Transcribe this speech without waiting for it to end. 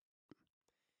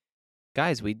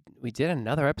Guys, we did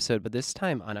another episode, but this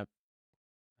time on a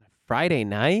Friday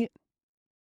night.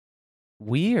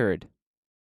 Weird.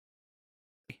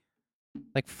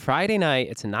 Like Friday night,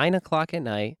 it's 9:00 at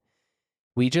night.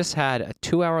 We just had a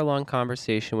 2-hour-long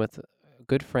conversation with a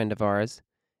good friend of ours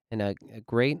and a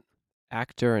great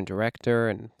actor and director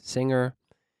and singer.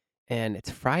 And it's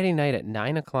Friday night at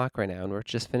 9:00 right now, and we're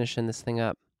just finishing this thing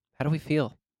up. How do we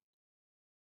feel?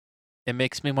 It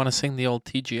makes me want to sing the old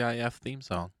TGIF theme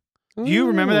song. Do you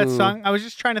remember that Ooh. song? I was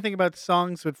just trying to think about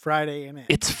songs with Friday in it.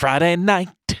 It's Friday night,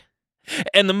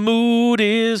 and the mood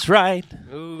is right.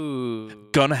 Ooh.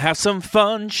 Gonna have some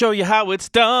fun, show you how it's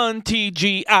done.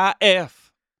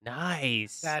 TGIF.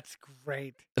 Nice. That's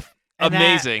great. And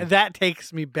Amazing. That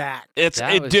takes me back. It's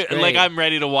That was like great. I'm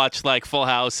ready to watch like Full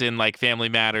House and like Family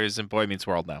Matters and Boy Meets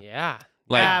World now. Yeah.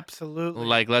 Like, Absolutely.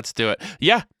 Like, let's do it.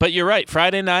 Yeah, but you're right.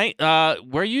 Friday night,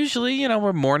 we're usually,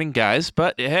 we're morning guys,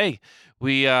 but hey,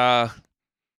 we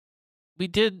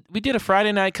did a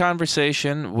Friday night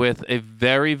conversation with a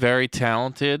very, very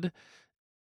talented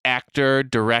actor,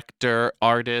 director,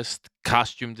 artist,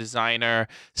 costume designer,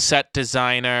 set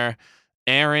designer,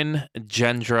 Aaron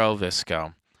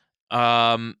Gendreau-Visco.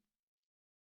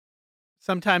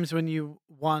 Sometimes when you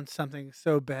want something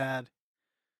so bad,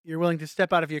 you're willing to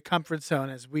step out of your comfort zone,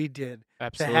 as we did,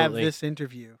 Absolutely. to have this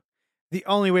interview. The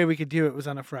only way we could do it was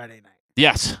on a Friday night.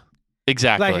 Yes,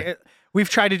 exactly. Like we've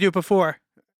tried to do it before,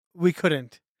 we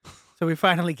couldn't, so we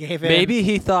finally gave in. Maybe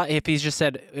he thought if he just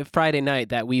said Friday night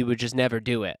that we would just never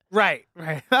do it. Right.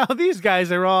 Oh, these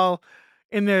guys are all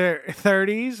in their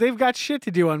 30s. They've got shit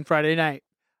to do on Friday night.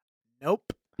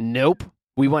 Nope.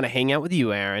 We want to hang out with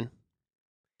you, Aaron.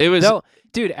 It was No,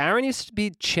 dude, Aaron used to be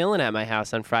chilling at my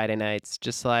house on Friday nights,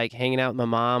 just like hanging out with my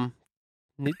mom.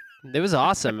 It was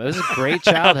awesome. It was a great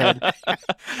childhood.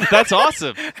 That's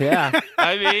awesome. Yeah.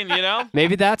 I mean,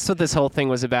 Maybe that's what this whole thing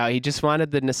was about. He just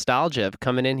wanted the nostalgia of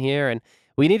coming in here, and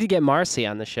we need to get Marcy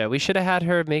on the show. We should have had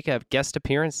her make a guest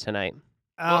appearance tonight.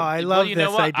 Oh, I love you this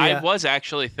know what? idea. I was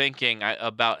actually thinking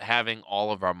about having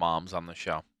all of our moms on the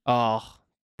show Oh,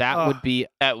 that would be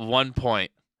at one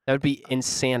point.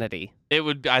 insanity. It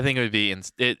would. I think it would be.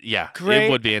 Great.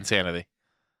 It would be insanity.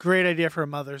 Great idea for a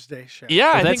Mother's Day show.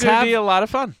 Yeah, Well, I think it would be a lot of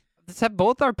fun. Let's have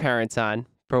both our parents on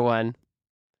for one.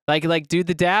 Like do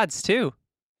the dads too.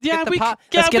 Yeah,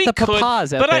 Let's get the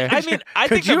papas out But there. I mean, I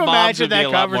Could think you the moms imagine would be that a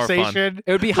lot more fun. conversation?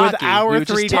 It would be with hockey. our We would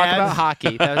three just talk dads? about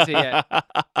hockey. That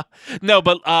was it. No,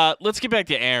 but let's get back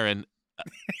to Aaron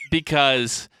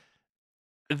because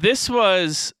this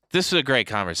was a great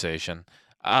conversation.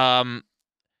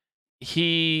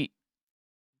 He's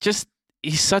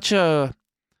such an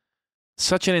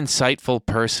insightful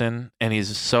person, and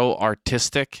he's so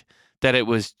artistic that it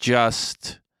was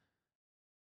just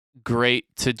great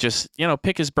to just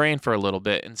pick his brain for a little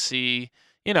bit and see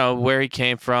where he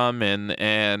came from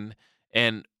and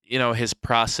his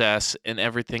process and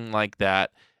everything like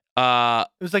that. It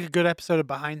was like a good episode of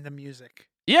Behind the Music,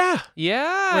 Yeah.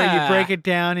 where you break it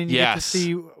down and you get to Yes.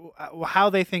 see how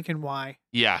they think and why.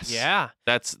 Yes. Yeah.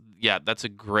 That's a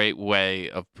great way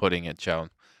of putting it,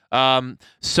 Joan.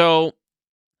 So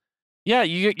yeah,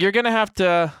 you're gonna have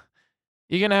to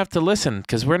listen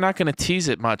because we're not gonna tease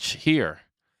it much here.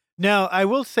 No, I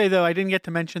will say though, I didn't get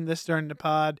to mention this during the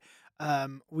pod.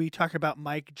 We talk about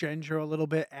Mike Gendreau a little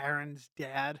bit, Aaron's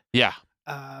dad. Yeah.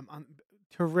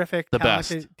 Terrific, The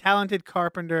best. talented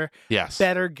carpenter, Yes.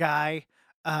 better guy.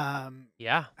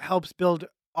 Yeah. Helps build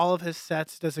all of his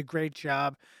sets, does a great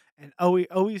job, and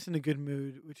always in a good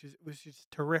mood, which is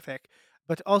terrific.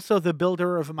 But also the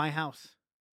builder of my house.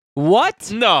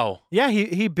 What? No. Yeah,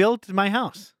 he built my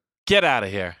house. Get out of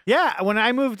here. Yeah, when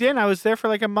I moved in, I was there for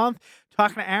like a month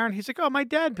talking to Aaron. He's like, "Oh, my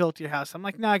dad built your house." I'm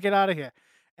like, "Nah, get out of here."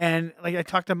 And like I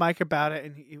talked to Mike about it,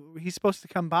 and he's supposed to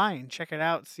come by and check it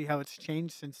out, see how it's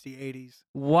changed since the '80s.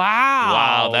 Wow.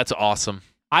 Wow, that's awesome.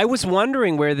 I was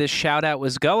wondering where this shout out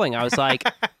was going. I was like,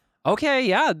 okay,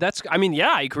 yeah,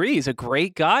 I agree. He's a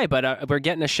great guy, but we're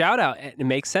getting a shout out. It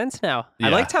makes sense now. I Yeah.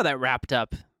 liked how that wrapped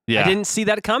up. Yeah. I didn't see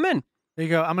that coming. There you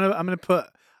go. I'm gonna put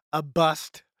a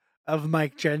bust of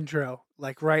Mike Gendreau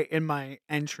like right in my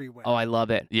entryway. Oh, I love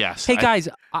it. Yes. Hey, guys,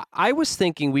 I was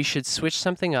thinking we should switch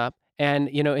something up. And,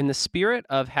 in the spirit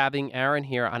of having Aaron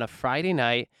here on a Friday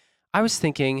night, I was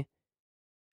thinking,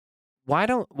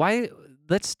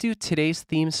 let's do today's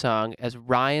theme song as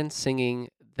Ryan singing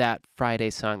that Friday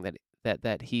song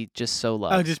that he just so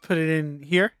loves. I'll just put it in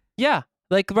here. Yeah.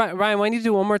 Like, Ryan, why don't you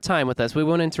do one more time with us? We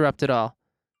won't interrupt at all.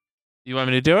 You want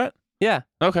me to do it? Yeah.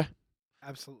 Okay.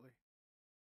 Absolutely.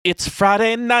 It's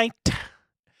Friday night,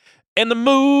 and the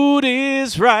mood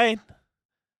is right.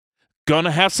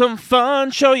 Gonna have some fun,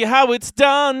 show you how it's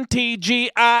done, TGIF.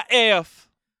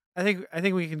 I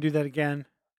think we can do that again.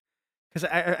 Because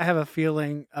I have a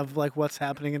feeling of like what's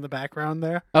happening in the background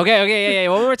there. Okay, yeah.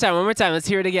 One more time. Let's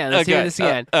hear it again. Let's hear this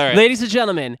again. All right. Ladies and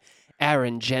gentlemen,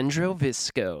 Aaron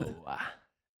Gendreau-Visco.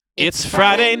 It's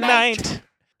Friday night,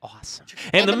 Awesome.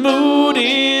 and the mood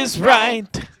is right.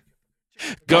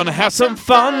 Gonna have some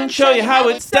fun, show you how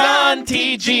it's done,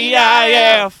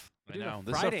 TGIF. I know,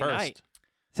 this is a Friday first. night.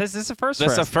 Says this is a first.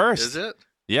 That's for a us. first. Is it?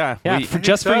 Yeah. Yeah, we-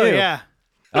 just for you. Yeah.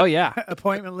 Oh yeah.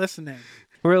 Appointment listening.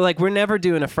 We're never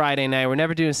doing a Friday night. We're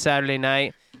never doing Saturday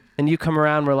night. And you come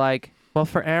around, we're like, well,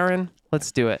 for Aaron,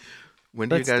 let's do it. When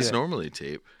do Let's do you guys it. normally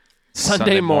tape?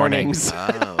 Sunday morning. mornings.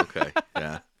 Oh, okay.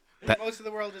 Yeah. Most of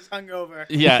the world is hungover.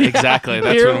 yeah, exactly.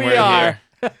 That's Here when we we're are.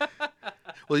 here.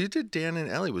 Well, you did Dan and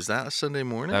Ellie. Was that a Sunday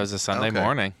morning? That was a Sunday Okay.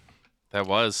 morning. That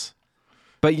was.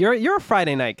 But you're a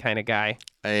Friday night kind of guy.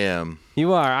 I am.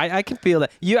 You are. I can feel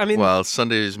that. I mean, Well,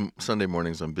 Sunday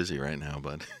mornings I'm busy right now,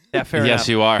 but yeah, fair Yes, enough.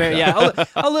 you are. Yeah,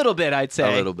 a little bit, I'd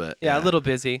say. a little bit. Yeah, a little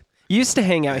busy. You used to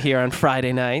hang out here on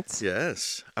Friday nights.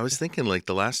 Yes. I was thinking like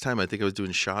the last time I think I was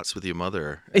doing shots with your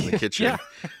mother in the kitchen. Yeah,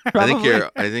 I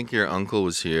think your uncle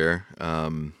was here.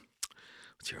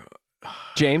 What's your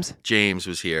James. James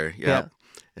was here. Yeah. Yeah.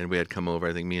 And we had come over,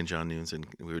 I think me and John Nunes, and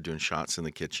we were doing shots in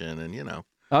the kitchen and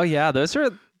Oh yeah, those are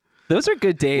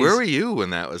good days. Where were you when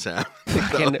that was happening?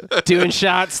 Fucking doing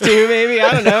shots too, maybe.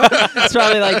 I don't know. It's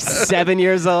probably like 7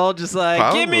 years old, just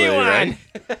like, give me Probably, one. right?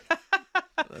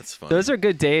 That's funny. Those are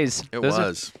good days. It Those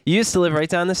was. You used to live right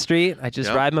down the street. I just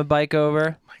Yep. ride my bike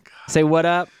over, Oh my God. say what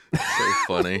up. So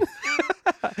funny.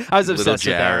 I was Little obsessed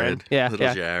with Aaron. Jared. Yeah, Little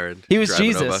yeah. Jared. He was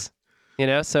driving Jesus.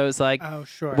 So it was like Oh,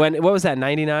 sure. what was that?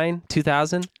 99,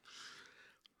 2000?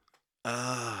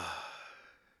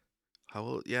 How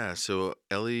old? Yeah. So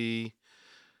Ellie,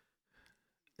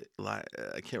 I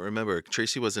can't remember.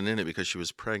 Tracy wasn't in it because she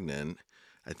was pregnant.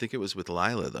 I think it was with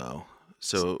Lila though.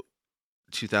 So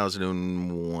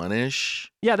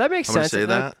 2001-ish. Yeah, that makes I'm gonna sense. say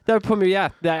that. That would put me. Yeah,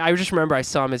 I just remember I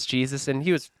saw him as Jesus, and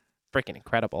he was freaking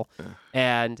incredible. Yeah.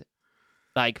 And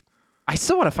like, I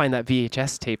still want to find that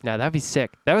VHS tape now. That'd be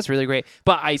sick. That was really great.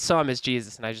 But I saw him as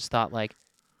Jesus, and I just thought like,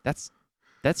 that's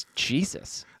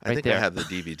Jesus I right think there. I have the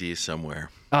DVD somewhere.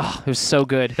 Oh, it was so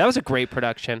good. That was a great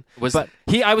production. Was- But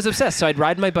I was obsessed. So I'd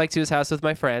ride my bike to his house with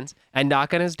my friends and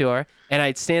knock on his door, and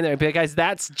I'd stand there and be like, guys,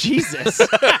 that's Jesus.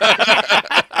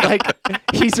 Like,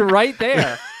 he's right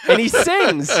there. And he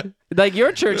sings. Like,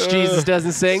 your church Jesus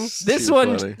doesn't sing. This too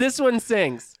one funny. this one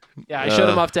sings. Yeah, I showed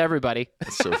him off to everybody.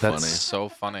 That's so That's funny. so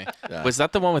funny. Yeah. Was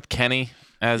that the one with Kenny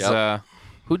as Yep.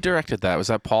 who directed that? Was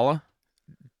that Paula?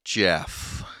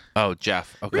 Jeff. Oh,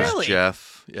 Jeff. Okay. Really?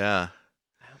 Jeff. Yeah.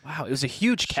 Wow, it was a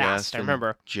huge cast, Jeff I and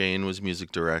remember. Jane was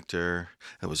music director.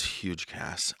 That was a huge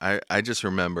cast. I just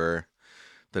remember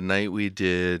the night we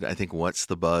did, I think, What's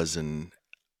the Buzz? And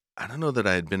I don't know that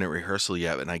I had been at rehearsal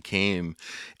yet, and I came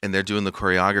and they're doing the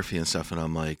choreography and stuff, and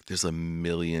I'm like, there's a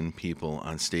million people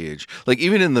on stage. Like,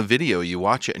 even in the video, you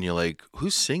watch it and you're like,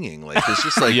 who's singing? Like, it's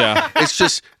just like, Yeah. it's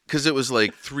just because it was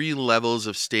like 3 levels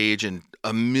of stage and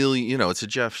a million, it's a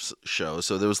Jeff show.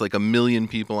 So there was like a million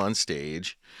people on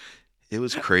stage. It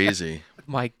was crazy.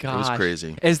 My It God. was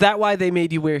crazy. Is that why they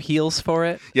made you wear heels for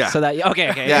it? Yeah. So that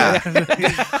okay. Yeah.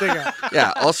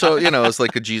 Yeah. Also, it's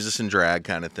like a Jesus and drag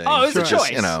kind of thing. Oh, it was a Just,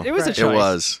 choice. It was a It choice.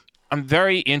 was. I'm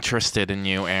very interested in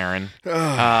you, Aaron.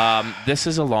 This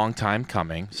is a long time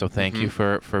coming, so thank you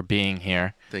for being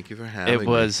here. Thank you for having It me.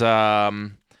 was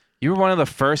you were one of the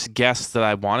first guests that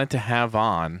I wanted to have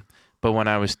on, but when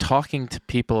I was talking to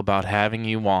people about having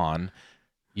you on,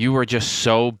 you were just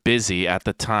so busy at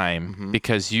the time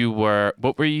because you were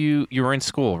you were in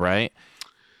school, right?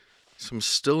 So I'm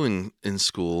still in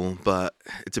school, but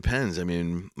it depends. I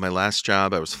mean, my last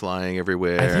job, I was flying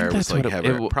everywhere. I think was that's like what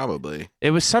it probably. It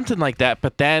was something like that,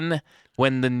 but then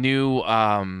when the new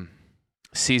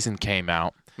season came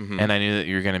out, and I knew that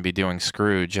you were going to be doing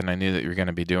Scrooge, and I knew that you were going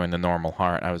to be doing The Normal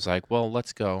Heart, I was like, well,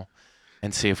 let's go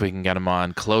and see if we can get him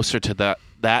on closer to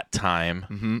that time.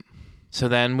 Mm-hmm. So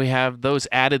then we have those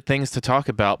added things to talk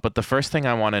about. But the first thing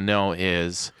I want to know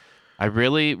is I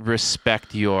really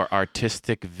respect your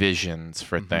artistic visions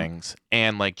for things.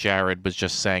 And like Jared was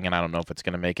just saying, and I don't know if it's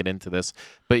going to make it into this,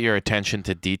 but your attention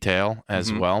to detail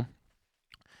as well.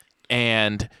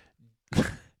 And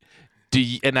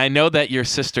and I know that your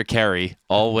sister Carrie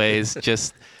always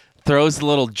just throws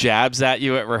little jabs at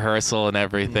you at rehearsal and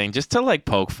everything just to like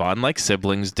poke fun like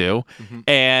siblings do.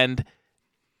 And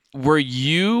were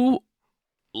you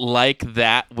like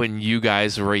that when you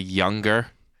guys were younger?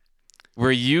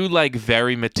 Were you like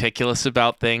very meticulous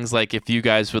about things? Like if you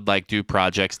guys would like do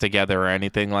projects together or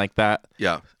anything like that?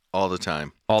 Yeah. all the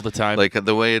time. all the time. Like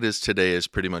the way it is today is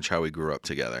pretty much how we grew up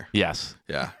together. yes.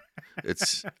 Yeah.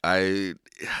 It's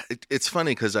it's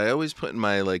funny because I always put in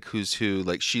my like who's who.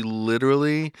 Like she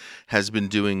literally has been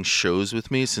doing shows with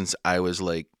me since I was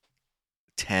like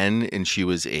 10 and she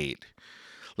was 8.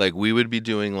 Like we would be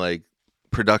doing like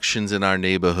productions in our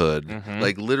neighborhood. Mhm.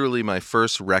 Like literally my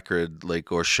first record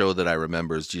like or show that I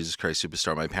remember is Jesus Christ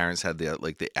Superstar. My parents had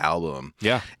the album.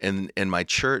 Yeah. And my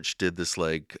church did this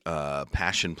like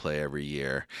passion play every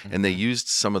year, and they used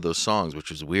some of those songs, which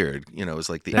was weird. You know, it was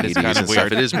like the That is 80s kinda and stuff.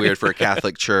 weird. It is weird for a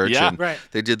Catholic church. Yeah. And Right.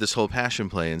 they did this whole passion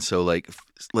play, and so like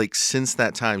since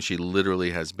that time, she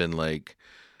literally has been like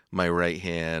my right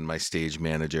hand, my stage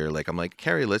manager. Like I'm like,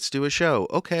 Carrie, let's do a show.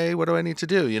 Okay, what do I need to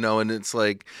do? You know, and it's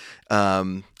like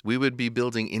we would be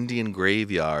building Indian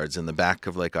graveyards in the back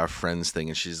of like our friend's thing,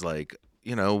 and she's like,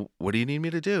 you know, what do you need me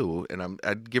to do? And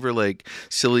I'd give her like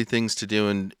silly things to do,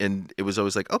 and it was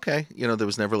always like, okay, you know, there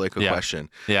was never like a Yeah. question.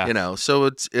 Yeah. You know, so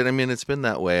I mean, it's been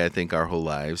that way I think our whole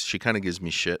lives. She kind of gives me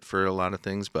shit for a lot of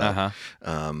things, but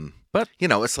Uh-huh. but you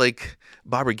know, it's like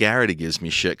Barbara Garrity gives me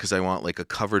shit because I want like a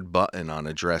covered button on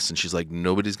a dress, and she's like,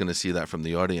 nobody's gonna see that from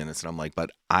the audience, and I'm like, but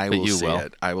I But will you see will.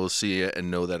 it. I will see it and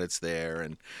know that it's there,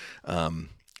 and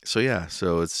so yeah,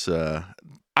 so it's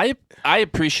I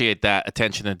appreciate that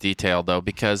attention to detail though,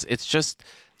 because it's just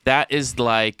that is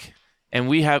like, and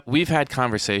we've had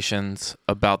conversations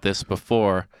about this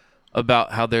before,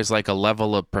 about how there's like a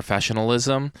level of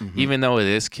professionalism, even though it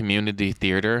is community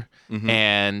theater,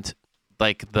 and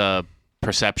like the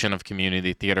perception of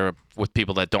community theater with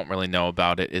people that don't really know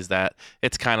about it is that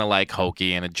it's kind of like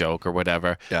hokey and a joke or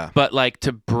whatever. Yeah. But like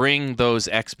to bring those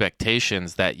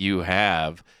expectations that you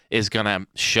have is gonna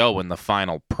show in the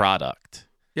final product.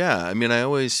 yeah. I mean, I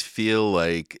always feel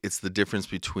like it's the difference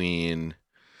between.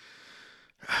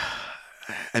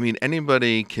 I mean,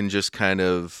 anybody can just kind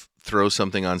of throw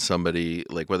something on somebody,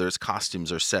 like whether it's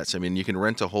costumes or sets. I mean, you can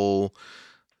rent a whole,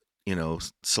 you know,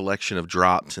 selection of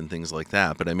drops and things like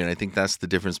that. But I mean, I think that's the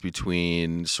difference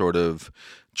between sort of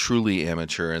truly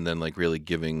amateur and then like really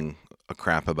giving a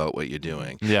crap about what you're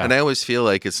doing. Yeah. And I always feel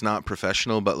like it's not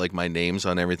professional, but like my name's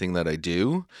on everything that I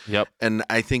do. Yep. And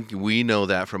I think we know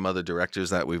that from other directors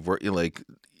that we've worked, like,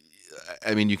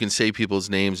 I mean, you can say people's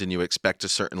names and you expect a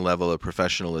certain level of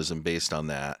professionalism based on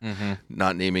that,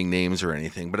 not naming names or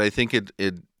anything. But I think it,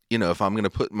 you know, if I'm going to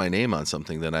put my name on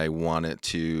something, then I want it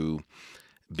to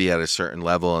be at a certain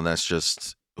level, and that's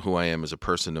just who I am as a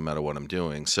person, no matter what I'm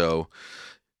doing. So,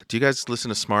 do you guys listen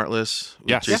to Smartless? with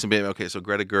Yes. Jason Bateman. Okay, so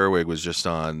Greta Gerwig was just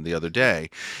on the other day,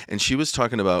 and she was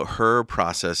talking about her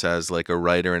process as like a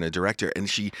writer and a director, and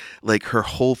she like her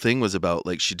whole thing was about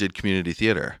like she did community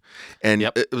theater, and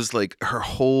Yep. it was like her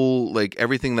whole like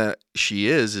everything that she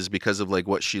is because of like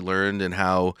what she learned and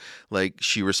how like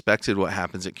she respected what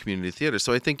happens at community theater.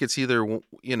 So I think it's either,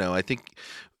 you know, I think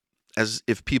as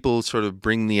if people sort of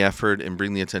bring the effort and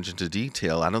bring the attention to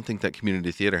detail, I don't think that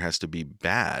community theater has to be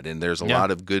bad. And there's a Yeah.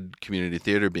 lot of good community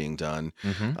theater being done.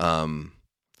 Mm-hmm.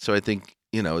 So I think,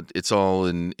 you know, it's all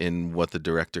in what the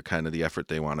director kind of the effort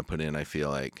they want to put in, I feel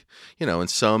like, you know, and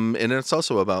it's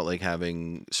also about like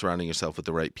surrounding yourself with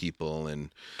the right people and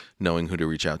knowing who to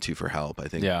reach out to for help. I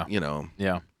think, Yeah. you know,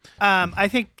 Yeah. I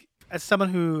think as someone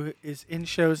who is in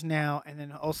shows now and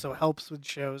then also helps with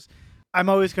shows, I'm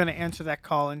always going to answer that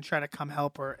call and try to come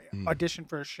help or audition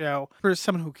for a show for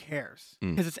someone who cares.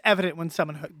 Because it's evident when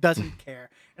someone who doesn't care.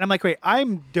 And I'm like, wait,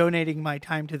 I'm donating my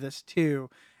time to this too.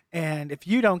 And if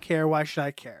you don't care, why should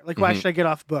I care? Like, why should I get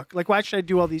off book? Like, why should I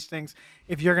do all these things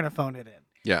if you're going to phone it in?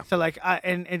 yeah. So like,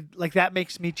 and like that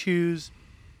makes me choose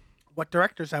what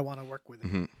directors I want to work with.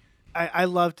 I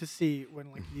love to see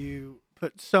when like you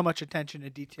put so much attention to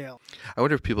detail. I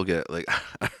wonder if people get like,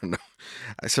 I don't know.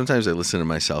 Sometimes I listen to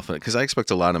myself because I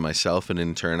expect a lot of myself, and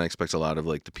in turn I expect a lot of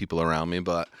like the people around me.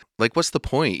 But like, what's the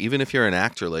point? Even if you're an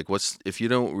actor, like, if you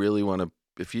don't really want to,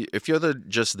 if you're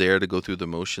just there to go through the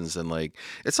motions, then like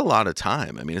it's a lot of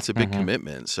time. I mean, it's a big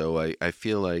commitment. So I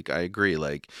feel like I agree.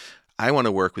 Like, I want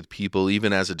to work with people,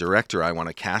 even as a director, I want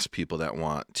to cast people that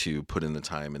want to put in the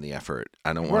time and the effort.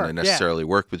 I don't want to necessarily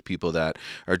work with people that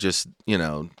are just, you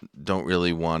know, don't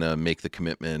really want to make the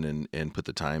commitment and put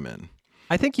the time in.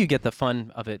 I think you get the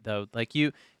fun of it though. Like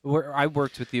I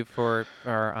worked with you for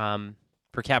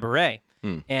Cabaret,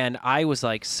 and I was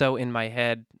like so in my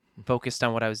head, focused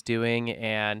on what I was doing,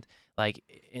 and like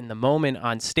in the moment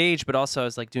on stage, but also I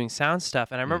was like doing sound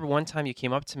stuff. And I remember one time you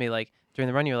came up to me like during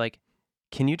the run, you were like,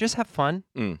 "Can you just have fun?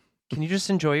 Can you just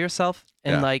enjoy yourself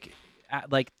and like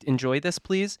enjoy this,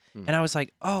 please?" And I was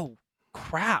like, "Oh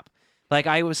crap." Like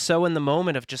I was so in the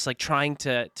moment of just like trying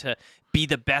to be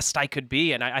the best I could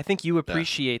be. And I think you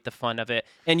appreciate the fun of it.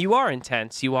 And you are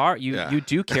intense. You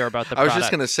do care about the I was product.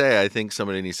 just going to say, I think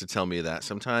somebody needs to tell me that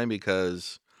sometime,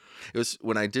 because it was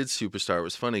when I did Superstar, it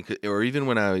was funny, or even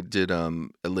when I did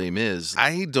Les Mis,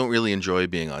 I don't really enjoy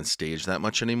being on stage that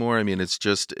much anymore. I mean, it's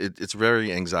just, it's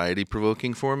very anxiety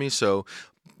provoking for me. So,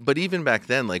 but even back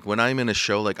then, like when I'm in a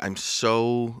show, like I'm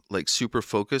so like super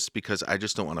focused because I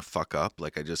just don't want to fuck up.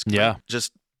 Like I just,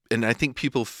 and I think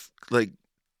people like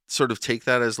sort of take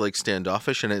that as like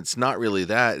standoffish, and it's not really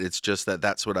that. It's just that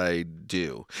that's what I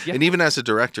do. Yeah. And even as a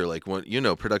director, like when,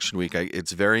 production week,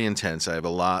 it's very intense. I have a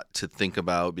lot to think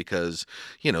about because,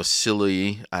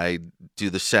 silly, I do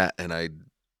the set and I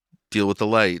deal with the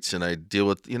lights and I deal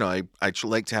with, I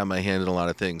like to have my hand in a lot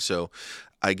of things. So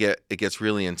it gets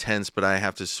really intense, but I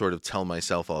have to sort of tell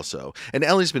myself also. And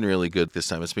Ellie's been really good this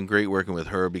time. It's been great working with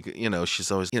her because, she's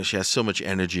always, she has so much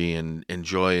energy and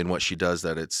joy in what she does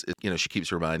that she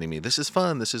keeps reminding me, this is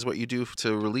fun. This is what you do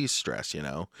to release stress,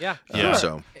 Yeah. Sure.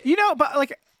 So, but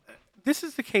like, this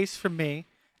is the case for me,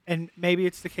 and maybe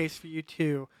it's the case for you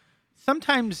too.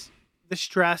 Sometimes the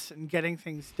stress and getting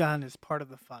things done is part of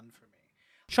the fun for me.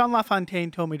 Sean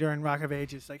LaFontaine told me during Rock of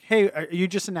Ages, like, hey, are you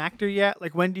just an actor yet?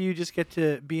 Like, when do you just get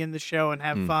to be in the show and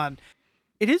have fun?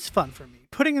 It is fun for me.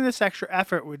 Putting in this extra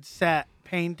effort with set,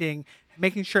 painting,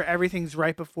 making sure everything's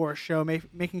right before a show,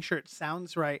 making sure it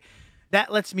sounds right,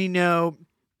 that lets me know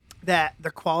that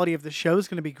the quality of the show is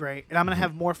going to be great. And I'm going to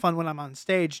have more fun when I'm on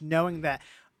stage, knowing that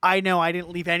I know I didn't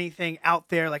leave anything out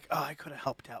there like, oh, I could have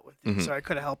helped out with this, or I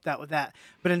could have helped out with that.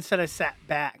 But instead I sat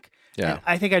back. Yeah. And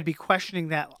I think I'd be questioning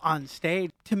that on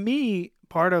stage. To me,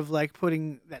 part of like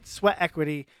putting that sweat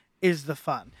equity is the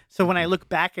fun. So when I look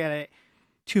back at it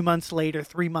 2 months later,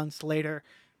 3 months later,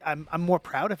 I'm more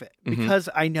proud of it because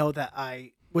I know that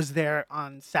I was there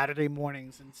on Saturday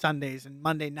mornings and Sundays and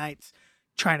Monday nights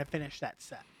trying to finish that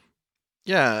set.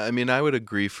 Yeah, I mean, I would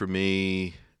agree. For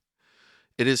me,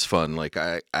 it is fun. Like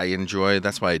I enjoy,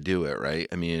 that's why I do it, right?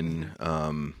 I mean,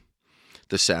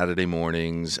 the Saturday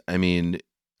mornings, I mean,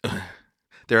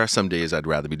 there are some days I'd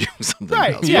rather be doing something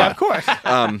else. Yeah, of course.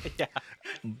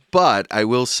 But I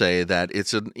will say that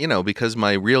it's because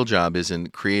my real job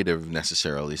isn't creative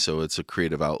necessarily, so it's a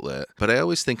creative outlet. But I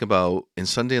always think about in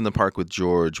Sunday in the Park with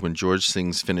George, when George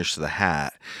sings Finish the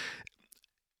Hat,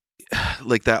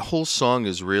 like that whole song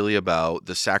is really about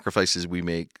the sacrifices we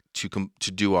make to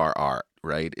do our art,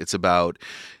 right? It's about,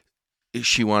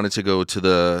 she wanted to go to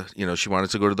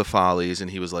the Follies,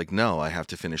 and he was like, no, I have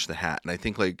to finish the hat. And I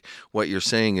think like what you're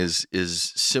saying is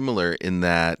similar in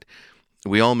that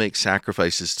we all make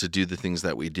sacrifices to do the things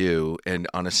that we do. And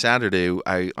on a Saturday,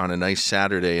 on a nice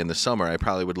Saturday in the summer, I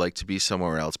probably would like to be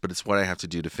somewhere else, but it's what I have to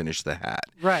do to finish the hat.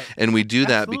 Right. And we do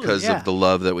that Absolutely, because of the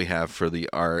love that we have for the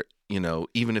art,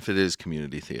 even if it is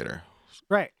community theater.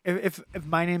 Right. If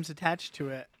my name's attached to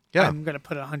it, Yeah. I'm going to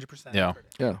put 100% effort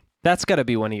in. Yeah. That's got to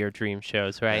be one of your dream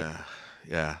shows, right?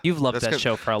 Yeah. You've loved That's that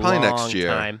show for a probably long next year.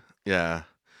 time. Yeah.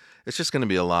 It's just going to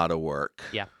be a lot of work.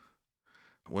 Yeah.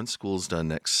 Once school's done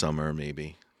next summer,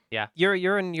 maybe. Yeah.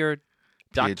 You're in your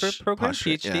doctorate program?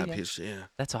 PhD? Yeah, PhD, yeah.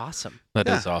 That's awesome. That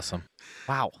is awesome.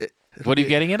 Wow. What are you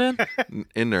getting it in?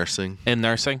 In nursing. In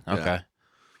nursing? Okay.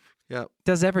 Yeah.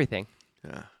 Does everything.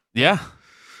 Yeah.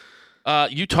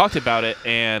 You talked about it,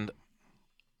 and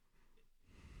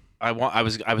I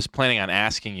was planning on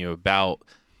asking you about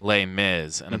Les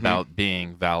Mis and about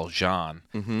being Valjean,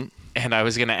 and I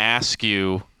was going to ask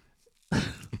you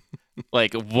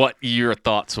like what your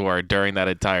thoughts were during that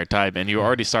entire time, and you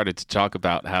already started to talk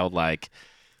about how like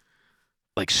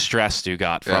stressed you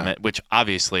got from it, which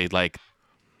obviously like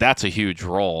that's a huge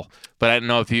role. But I don't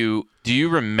know if do you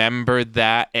remember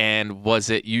that, and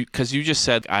was it you, because you just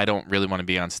said I don't really want to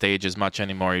be on stage as much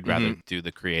anymore, you'd rather do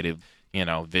the creative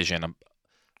vision.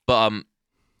 But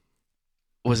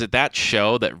was it that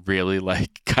show that really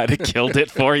like kind of killed it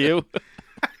for you?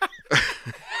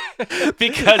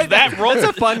 Because that role, that's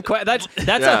a fun question.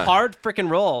 That's a hard freaking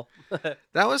role.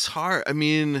 That was hard. I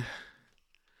mean,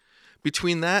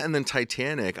 between that and then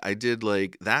Titanic, I did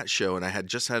like that show, and I had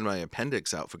just had my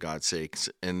appendix out, for God's sakes,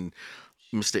 and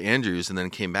Mr. Andrews, and then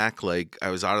came back, like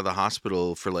I was out of the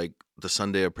hospital for like the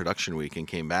Sunday of production week, and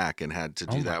came back and had to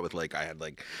do that with like, I had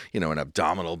like, an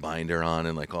abdominal binder on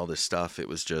and like all this stuff. It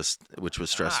was just, which was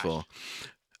stressful.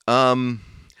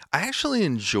 I actually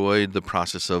enjoyed the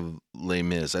process of Les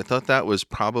Mis. I thought that was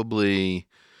probably,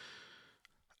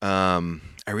 I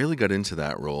really got into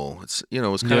that role. It's, it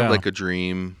was kind of like a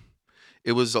dream.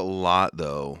 It was a lot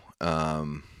though.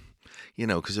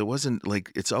 because it wasn't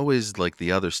like, it's always like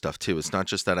the other stuff too. It's not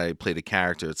just that I played a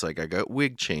character. It's like I got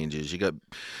wig changes. You got,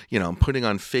 I'm putting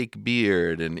on fake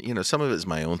beard, and some of it is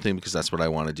my own thing because that's what I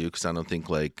want to do, because I don't think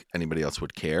like anybody else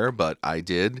would care, but I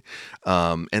did.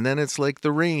 And then it's like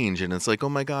the range, and it's like, oh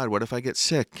my God, what if I get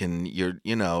sick? And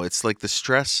it's like the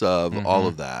stress of all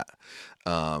of that.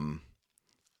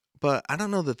 But I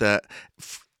don't know that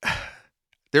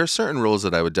there are certain roles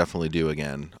that I would definitely do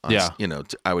again.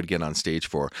 I would get on stage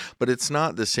for, but it's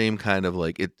not the same kind of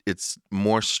like it's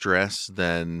more stress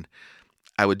than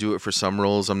I would do it for some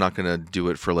roles. I'm not going to do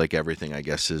it for like everything, I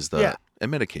guess, is the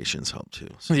and medications help too.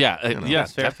 So,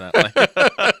 yes, definitely.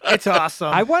 It's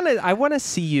awesome. I want to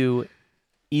see you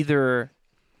either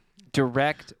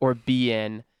direct or be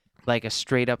in like a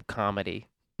straight up comedy.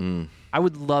 I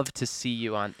would love to see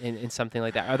you in something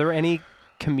like that. Are there any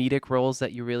comedic roles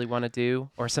that you really want to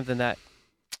do, or something that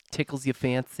tickles your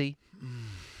fancy?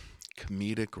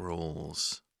 Comedic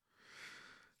roles.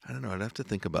 I don't know. I'd have to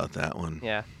think about that one.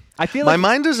 Yeah. I feel my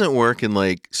mind doesn't work in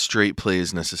like straight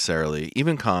plays necessarily.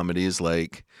 Even comedies,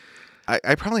 like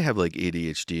I probably have like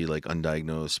ADHD, like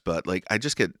undiagnosed, but like I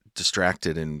just get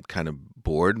distracted and kind of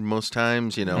bored most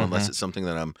times, unless it's something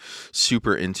that I'm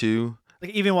super into.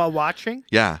 Like even while watching?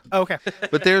 Yeah. Oh, okay.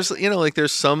 But there's,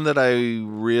 there's some that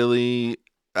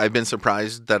I've been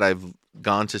surprised that I've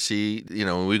gone to see.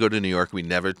 When we go to New York, we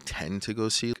never tend to go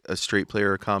see a straight play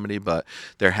or a comedy, but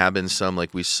there have been some,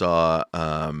 like we saw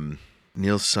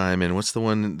Neil Simon. What's the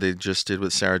one they just did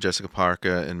with Sarah Jessica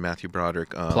Parker and Matthew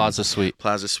Broderick? Plaza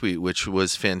Suite, which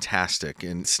was fantastic.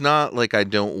 And it's not like I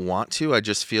don't want to. I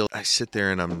just feel I sit there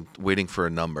and I'm waiting for a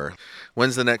number.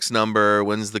 When's the next number?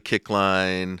 When's the kick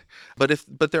line?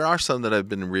 But there are some that I've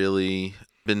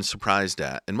been surprised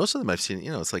at, and most of them I've seen.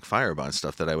 It's like Firebond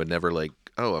stuff that I would never like.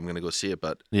 Oh, I'm gonna go see it,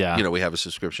 but we have a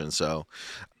subscription. So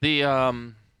the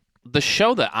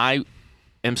show that I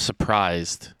am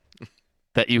surprised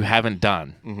that you haven't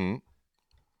done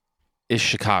is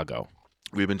Chicago.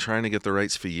 We've been trying to get the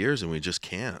rights for years, and we just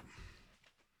can't.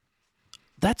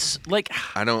 That's like,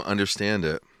 I don't understand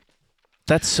it.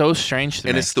 That's so strange to me.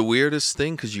 And it's the weirdest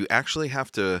thing because you actually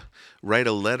have to write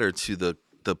a letter to the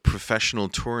professional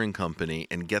touring company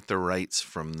and get the rights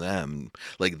from them.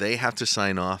 Like they have to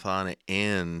sign off on it,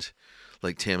 and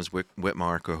like Tams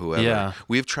Whitmark or whoever. Yeah.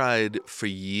 We've tried for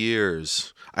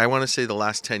years. I want to say the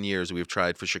last 10 years we've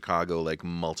tried for Chicago like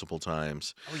multiple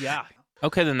times. Oh, yeah.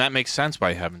 Okay, then that makes sense why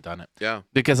you haven't done it. Yeah.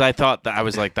 Because I thought that I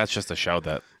was like, that's just a show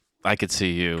that I could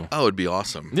see you. Oh, it'd be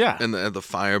awesome. Yeah. And the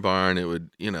Fire Barn, it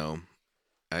would,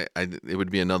 it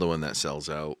would be another one that sells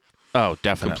out. Oh,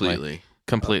 definitely.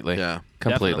 Completely. Yeah.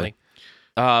 Completely.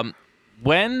 What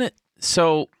was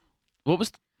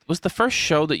the first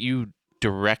show that you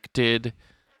directed?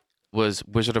 Was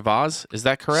Wizard of Oz? Is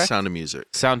that correct? Sound of Music.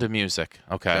 Sound of Music.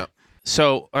 Okay. Yep.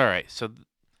 So, all right. So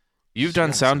you've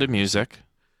done Sound of Music.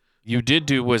 You did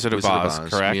do Wizard of Oz,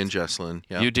 correct? Me and Jesslyn.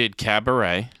 Yep. You did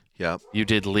Cabaret. Yep. You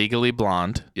did Legally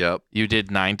Blonde. Yep. You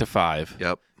did 9 to 5.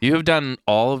 Yep. You have done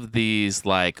all of these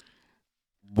like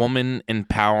woman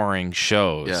empowering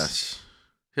shows. Yes.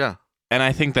 Yeah. And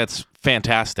I think that's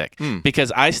fantastic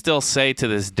because I still say to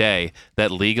this day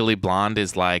that Legally Blonde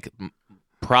is like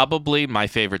probably my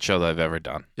favorite show that I've ever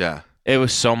done. Yeah. It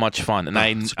was so much fun.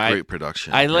 And it's a great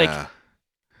production.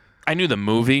 I knew the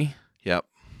movie. Yep.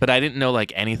 But I didn't know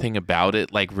like anything about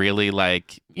it, like really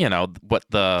like, what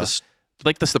the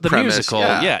premise, musical.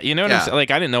 yeah. You know what I'm saying?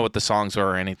 Like I didn't know what the songs were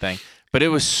or anything. But it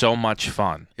was so much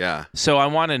fun. Yeah. So I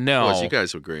want to know. You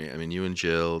guys were great. I mean, you and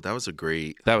Jill, that was a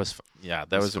great. That was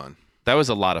that was fun. That was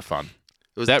a lot of fun.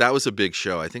 That was a big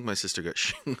show. I think my sister got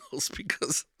shingles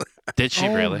because. Did she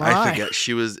really? My. I forget.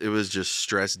 It was just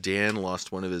stress. Dan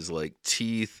lost one of his like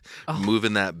teeth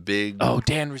moving that big. Oh,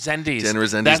 Dan Resendiz. Dan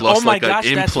Resendiz lost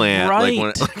an implant,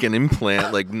 right. like an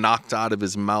implant, like knocked out of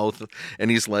his mouth, and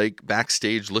he's like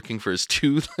backstage looking for his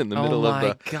tooth in the middle of the. Oh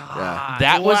my God! Yeah.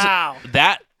 That was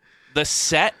the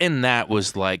set in that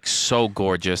was like so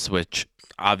gorgeous, which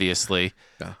obviously.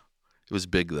 Yeah. It was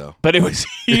big though. But it was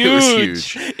huge. It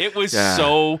was huge. It was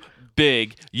so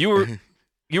big. You were in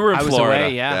I was Florida.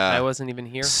 away, yeah. I wasn't even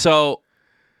here. So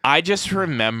I just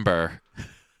remember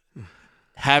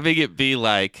having it be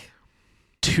like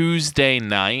Tuesday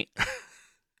night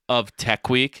of Tech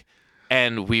Week,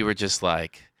 and we were just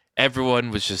like,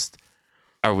 everyone was just,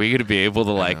 are we going to be able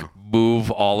to like move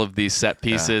all of these set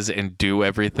pieces and do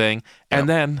everything? And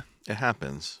then it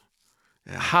happens.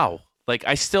 Yeah. How? Like,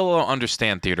 I still don't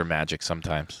understand theater magic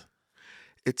sometimes.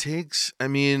 It takes, I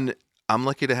mean, I'm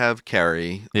lucky to have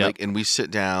Carrie, and we sit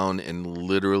down and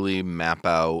literally map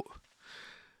out,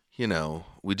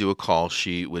 we do a call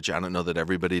sheet, which I don't know that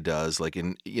everybody does. Like,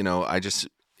 I just,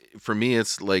 for me,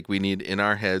 it's like we need in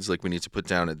our heads, like we need to put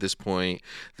down at this point,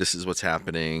 this is what's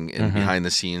happening, and behind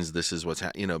the scenes, this is what's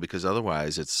because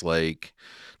otherwise it's like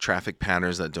traffic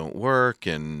patterns that don't work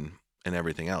and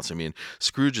everything else. I mean,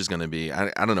 Scrooge is going to be,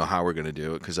 I don't know how we're going to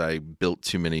do it because I built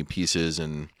too many pieces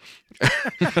and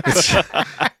it's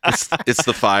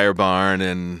the fire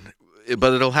barn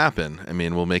but it'll happen. I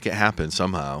mean, we'll make it happen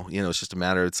somehow. It's just a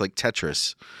matter. It's like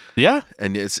Tetris. Yeah.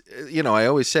 And it's, I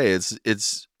always say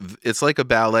it's like a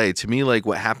ballet to me. Like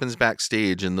what happens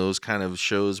backstage in those kind of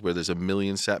shows where there's a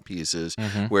million set pieces,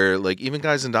 where like even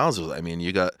Guys and Dolls, I mean,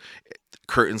 you got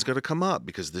curtains got to come up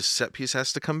because this set piece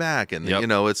has to come back, and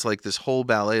it's like this whole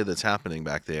ballet that's happening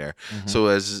back there. So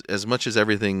as much as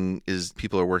everything is,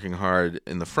 people are working hard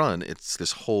in the front, it's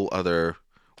this whole other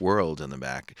world in the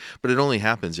back. But it only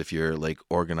happens if you're like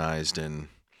organized and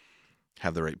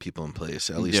have the right people in place.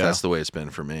 At least that's the way it's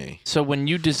been for me. So when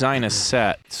you design a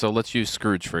set, so let's use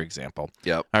Scrooge for example.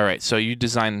 Yep. All right, so you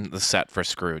design the set for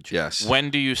Scrooge. Yes. When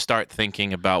do you start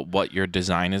thinking about what your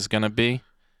design is going to be?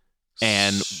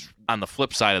 And on the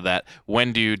flip side of that,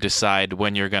 when do you decide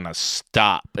when you're going to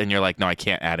stop and you're like, no, I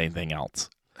can't add anything else?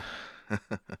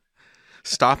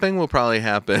 Stopping will probably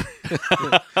happen.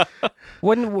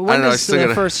 When does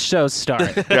the first show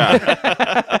start?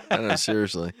 Yeah. I don't know,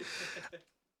 seriously.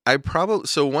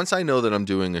 So once I know that I'm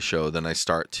doing a show, then I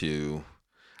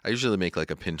usually make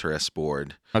like a Pinterest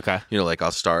board. Okay. Like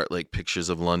I'll start like pictures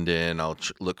of London. I'll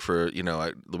look for,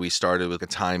 we started with a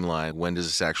timeline. When does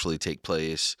this actually take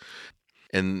place?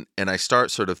 And I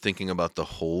start sort of thinking about the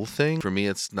whole thing. For me,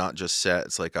 it's not just set.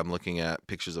 It's like I'm looking at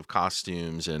pictures of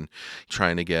costumes and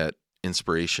trying to get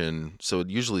inspiration. So it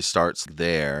usually starts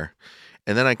there.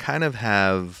 And then I kind of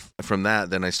have, from that,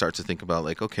 then I start to think about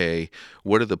like, okay,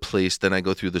 what are the places, then I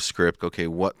go through the script, okay,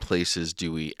 what places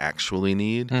do we actually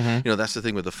need? That's the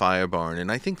thing with the Fire Barn.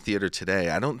 And I think theater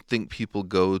today, I don't think people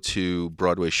go to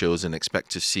Broadway shows and expect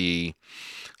to see,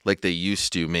 like they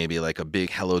used to, maybe like a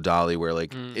big Hello Dolly where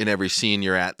like in every scene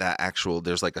you're at that actual,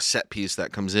 there's like a set piece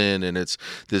that comes in and it's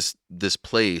this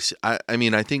place. I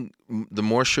mean, I think the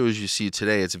more shows you see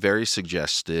today, it's very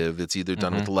suggestive. It's either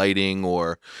done with lighting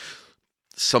or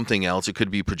something else. It could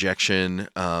be projection.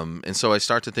 And so I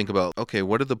start to think about, okay,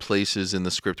 what are the places in the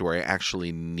script where I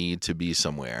actually need to be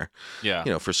somewhere?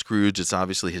 Yeah. For Scrooge, it's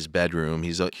obviously his bedroom.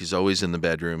 He's always in the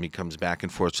bedroom. He comes back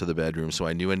and forth to the bedroom. So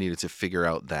I knew I needed to figure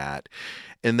out that.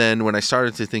 And then when I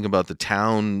started to think about the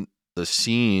town, the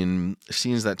scenes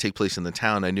that take place in the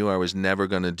town, I knew I was never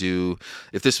going to do,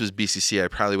 if this was BCC, I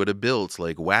probably would have built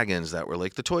like wagons that were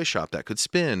like the toy shop that could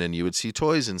spin and you would see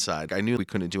toys inside. I knew we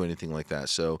couldn't do anything like that.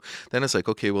 So then it's like,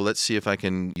 okay, well, let's see if I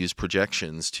can use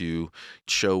projections to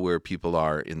show where people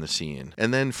are in the scene.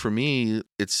 And then for me,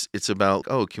 it's about,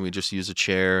 oh, can we just use a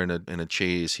chair and a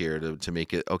chaise here to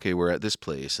make it, okay, we're at this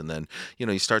place. And then,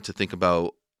 you start to think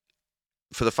about,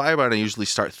 for the Fire Barn, I usually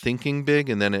start thinking big,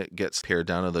 and then it gets pared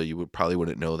down, although you probably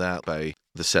wouldn't know that by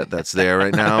the set that's there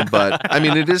right now. But, I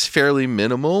mean, it is fairly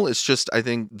minimal. It's just, I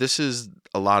think this is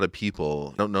a lot of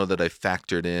people. I don't know that I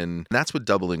factored in. That's with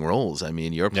doubling roles. I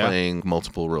mean, you're playing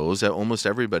multiple roles. Almost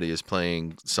everybody is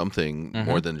playing something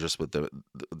more than just with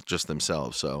just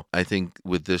themselves. So I think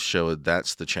with this show,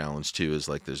 that's the challenge too, is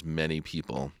like there's many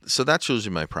people. So that shows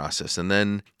you my process. And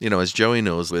then, as Joey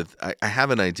knows, I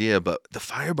have an idea, but the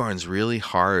Fire Barn's really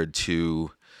hard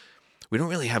to... We don't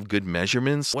really have good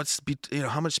measurements.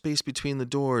 How much space between the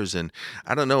doors? And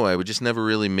I don't know. I would just never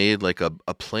really made like a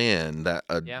plan that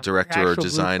a director or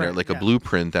designer, like a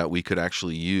blueprint that we could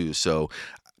actually use. So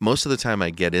most of the time I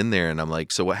get in there and I'm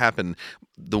like, so what happened?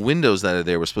 The windows that are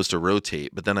there were supposed to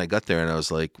rotate, but then I got there and I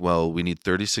was like, well, we need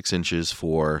 36 inches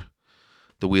for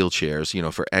the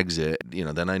wheelchairs, for exit.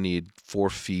 Then I need 4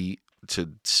 feet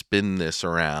to spin this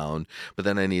around, but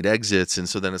then I need exits. And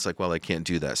so then it's like, well, I can't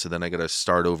do that. So then I got to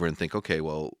start over and think, okay,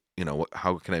 well,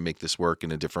 how can I make this work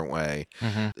in a different way?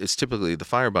 It's typically, the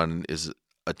Fire Barn is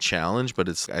a challenge, but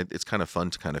it's kind of fun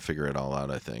to kind of figure it all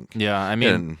out, I think. Yeah. I mean,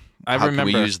 and how can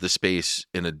we use the space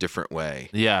in a different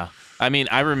way? Yeah. I mean,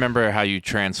 I remember how you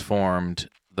transformed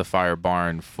the Fire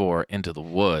Barn for Into the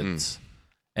Woods.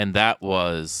 And that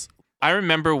was, I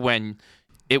remember when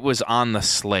it was on the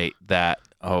slate that,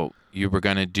 you were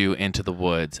going to do Into the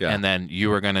Woods, and then you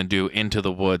were going to do Into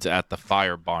the Woods at the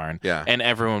Fire Barn. Yeah. And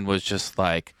everyone was just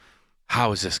like,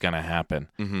 how is this going to happen?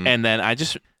 And then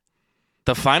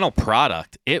the final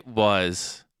product, it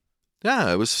was...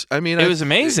 Yeah, it was, it was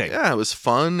amazing. It was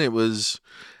fun. It was,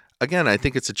 again, I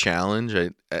think it's a challenge.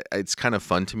 It's kind of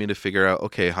fun to me to figure out,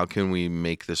 okay, how can we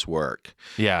make this work?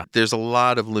 Yeah. There's a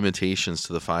lot of limitations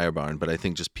to the Fire Barn, but I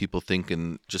think just people think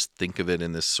of it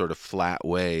in this sort of flat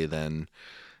way, then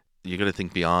you got to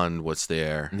think beyond what's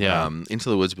there. Yeah. Into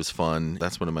the Woods was fun.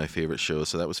 That's one of my favorite shows,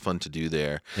 so that was fun to do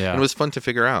there. Yeah. And it was fun to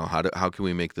figure out how can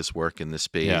we make this work in this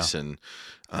space. And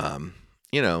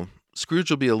you know, Scrooge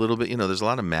will be a little bit, you know, there's a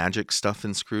lot of magic stuff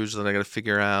in Scrooge that I got to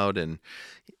figure out, and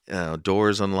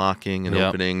doors unlocking and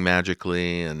opening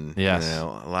magically, and you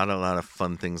know, a lot of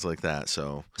fun things like that.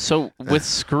 So with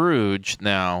Scrooge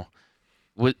now,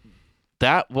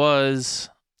 that was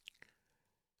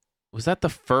that the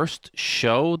first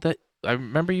show that I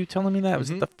remember you telling me that? Was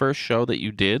it the first show that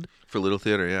you did for Little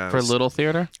Theater? Yeah, for Little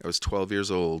Theater. I was 12 years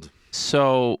old.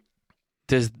 So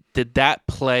did that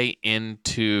play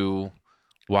into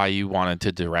why you wanted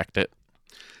to direct it?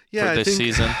 Yeah, for this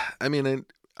season. I mean,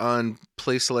 on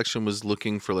play selection was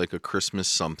looking for like a Christmas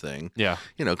something. Yeah.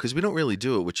 You know, because we don't really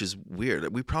do it, which is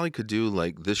weird. We probably could do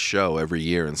like this show every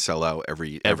year and sell out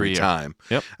every year. time.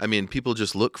 Yep. I mean, people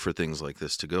just look for things like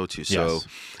this to go to. So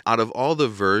out of all the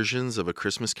versions of A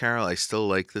Christmas Carol, I still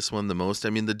like this one the most. I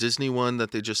mean, the Disney one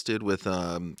that they just did with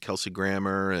Kelsey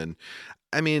Grammer, and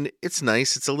I mean, it's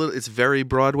nice. It's very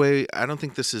Broadway. I don't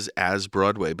think this is as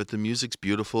Broadway, but the music's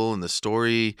beautiful and the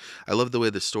story, I love the way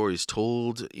the story's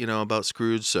told, you know, about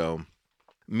Scrooge. So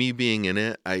me being in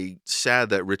it, sad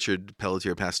that Richard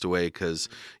Pelletier passed away, because,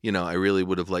 you know, I really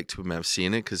would have liked to have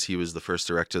seen it, because he was the first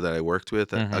director that I worked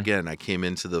with. Again, I came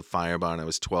into the Firebarn. I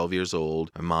was 12 years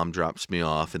old. My mom drops me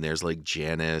off, and there's like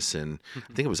Janice, and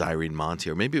I think it was Irene Monte,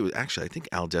 or maybe it was actually, I think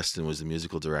Al Destin was the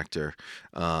musical director.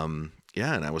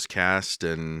 Yeah, and I was cast,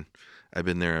 and I've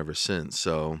been there ever since.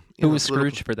 So who was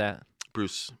Scrooge for that?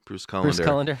 Bruce Callender. Bruce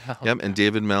Callender. Oh, yep, and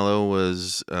David Mello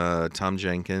was Tom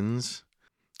Jenkins.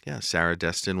 Yeah, Sarah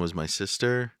Destin was my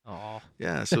sister. Oh,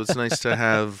 yeah. So it's nice to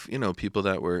have, you know, people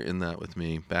that were in that with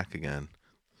me back again.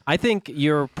 I think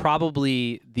you're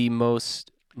probably the most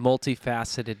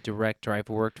multifaceted director I've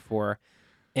worked for,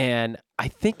 and I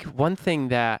think one thing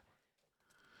that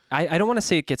I don't want to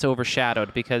say it gets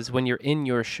overshadowed, because when you're in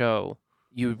your show,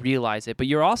 you realize it, but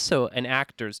you're also an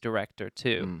actor's director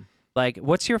too. Like,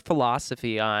 what's your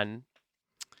philosophy on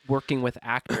working with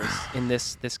actors in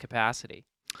this capacity?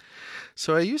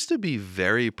 So I used to be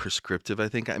very prescriptive, I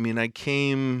think. I mean, I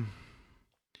came,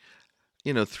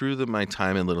 you know, through my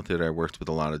time in Little Theater, I worked with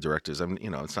a lot of directors. You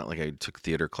know, it's not like I took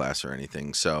theater class or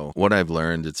anything. So what I've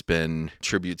learned, it's been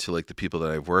tribute to like the people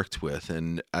that I've worked with.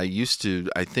 And I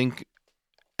think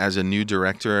as a new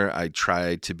director, I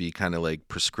tried to be kind of like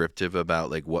prescriptive about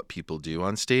like what people do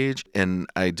on stage. And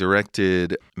I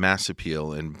directed Mass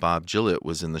Appeal, and Bob Gillett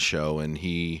was in the show, and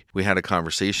we had a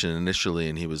conversation initially,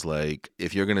 and he was like,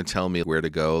 if you're going to tell me where to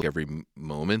go every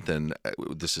moment, then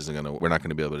we're not going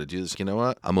to be able to do this. You know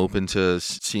what? I'm open to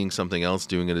seeing something else,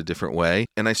 doing it a different way.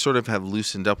 And I sort of have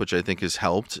loosened up, which I think has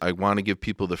helped. I want to give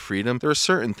people the freedom. There are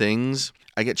certain things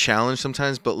I get challenged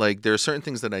sometimes, but like there are certain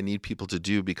things that I need people to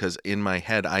do, because in my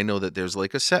head, I know that there's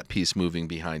like a set piece moving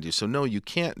behind you. So no, you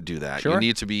can't do that. Sure. You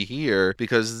need to be here,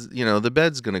 because, you know, the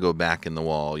bed's going to go back in the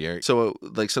wall. So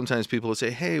like sometimes people will say,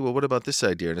 hey, well, what about this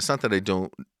idea? And it's not that I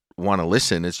don't want to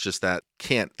listen. It's just that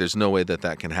there's no way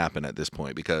that can happen at this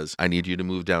point, because I need you to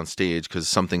move downstage, because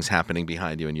something's happening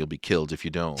behind you and you'll be killed if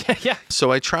you don't. Yeah.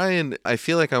 So I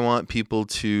feel like I want people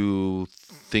to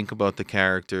think about the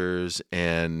characters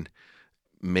and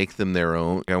make them their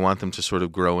own. I want them to sort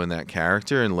of grow in that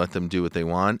character and let them do what they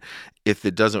want. If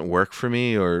it doesn't work for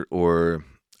me, or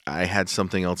I had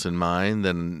something else in mind,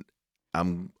 then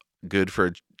I'm good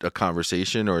for a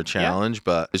conversation or a challenge.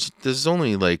 Yeah. But there's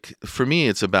only like, for me,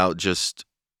 it's about just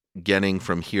getting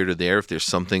from here to there if there's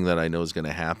something that I know is going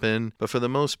to happen. But for the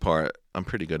most part, I'm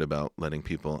pretty good about letting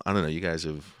people, I don't know, you guys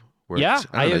have worked. Yeah,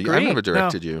 I agree. I've never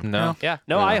directed you. No. Yeah.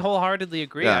 No, I wholeheartedly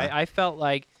agree. Yeah. I felt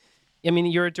like, I mean,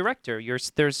 you're a director. You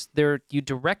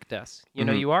direct us. You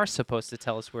know, you are supposed to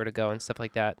tell us where to go and stuff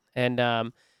like that. And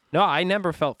no, I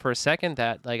never felt for a second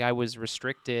that like I was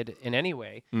restricted in any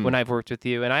way when I've worked with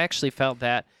you. And I actually felt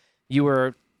that you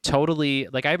were totally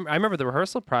like, I remember the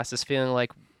rehearsal process feeling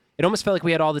like it almost felt like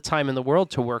we had all the time in the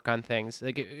world to work on things.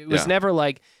 Like it was never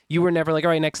like, you were never like, all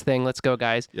right, next thing, let's go,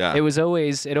 guys. Yeah. It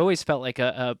always felt like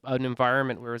an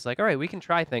environment where it was like, all right, we can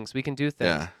try things, we can do things.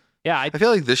 Yeah. Yeah, I feel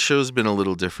like this show's been a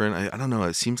little different. I don't know.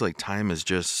 It seems like time is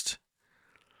just,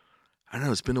 I don't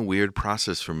know. It's been a weird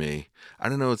process for me. I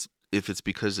don't know if it's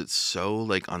because it's so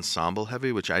like ensemble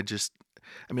heavy, which I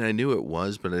mean, I knew it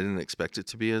was, but I didn't expect it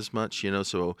to be as much, you know?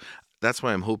 So that's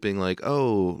why I'm hoping like,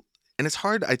 And it's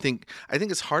hard. I think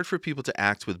it's hard for people to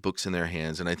act with books in their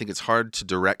hands, and I think it's hard to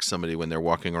direct somebody when they're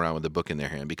walking around with a book in their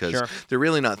hand because Sure. they're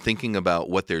really not thinking about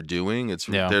what they're doing. It's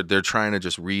they're trying to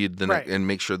just read Right. and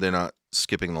make sure they're not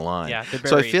skipping the line. Yeah,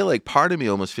 So I feel like part of me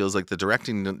almost feels like the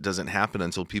directing doesn't happen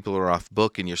until people are off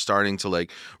book and you're starting to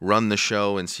like run the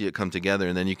show and see it come together,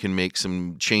 and then you can make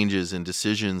some changes and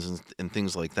decisions and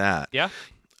things like that. Yeah.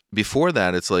 Before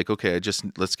that, it's like, okay,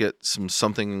 let's get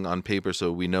something on paper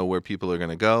so we know where people are going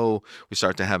to go. We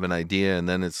start to have an idea, and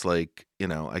then it's like,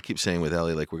 I keep saying with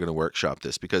Ellie, like, we're going to workshop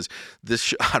this because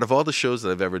out of all the shows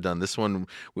that I've ever done, this one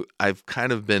I've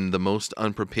kind of been the most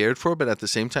unprepared for, but at the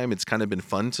same time, it's kind of been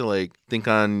fun to like think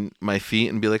on my feet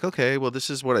and be like, okay, well, this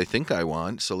is what I think I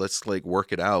want, so let's like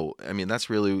work it out. I mean, that's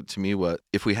really, to me, what,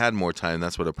 if we had more time,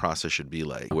 that's what a process should be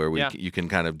like, where you can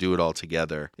kind of do it all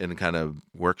together and kind of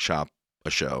workshop a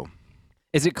show.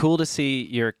 Is it cool to see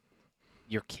your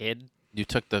kid You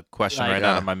took the question Like- right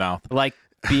out of my mouth. like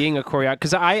being a choreographer?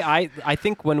 Because I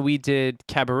think when we did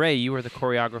Cabaret, you were the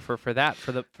choreographer for that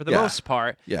for the Yeah. most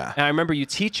part. Yeah. And I remember you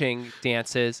teaching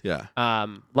dances. Yeah.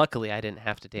 Luckily, I didn't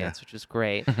have to dance, which was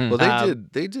great. Well,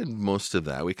 they did most of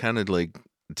that. We kind of like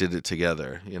did it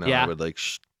together. Yeah. I would like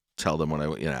tell them when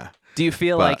Do you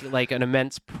feel But- like an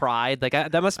immense pride? Like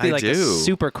that must be I like a do.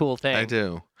 super cool thing. I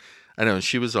do. I know.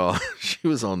 She was all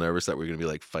nervous that we are gonna be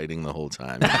like fighting the whole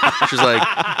time. She's like,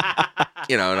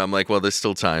 and I'm like, well, there's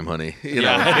still time, honey.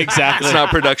 Yeah, exactly. It's not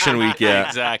production week yet.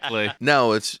 Exactly.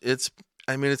 No, it's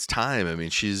time. I mean,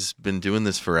 she's been doing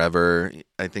this forever.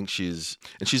 I think she's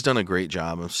done a great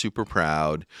job. I'm super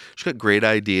proud. She's got great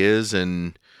ideas,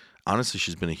 and honestly,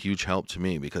 she's been a huge help to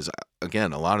me because,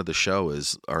 again, a lot of the show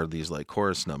are these like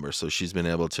chorus numbers. So she's been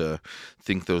able to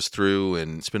think those through,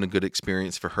 and it's been a good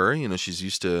experience for her. She's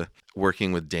used to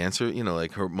working with dancers.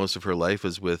 Like most of her life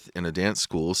was in a dance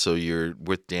school. So you're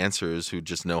with dancers who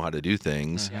just know how to do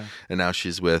things, and now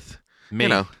she's with Me.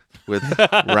 with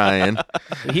Ryan.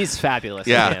 He's fabulous.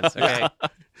 Yeah. At dance, okay.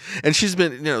 And she's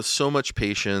been, so much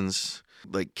patience.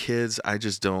 Like kids, I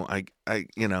just don't. I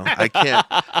can't.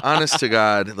 Honest to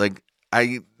God, like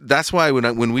that's why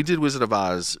when we did Wizard of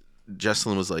Oz,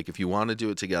 Jesselyn was like, if you want to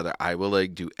do it together, I will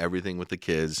like do everything with the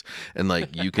kids, and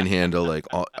like you can handle like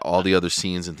all the other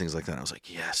scenes and things like that. I was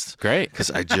like, yes, Great. because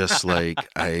I just like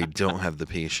I don't have the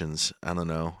patience. I don't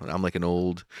know. I'm like an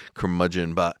old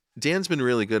curmudgeon, but Dan's been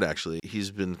really good actually.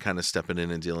 He's been kind of stepping in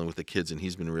and dealing with the kids, and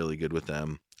he's been really good with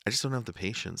them. I just don't have the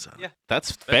patience. Yeah,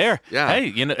 that's fair. Yeah.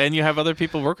 Hey, and you have other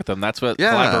people work with them. That's what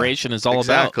Yeah, collaboration is all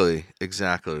about.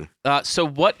 Exactly. So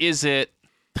what is it?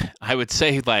 I would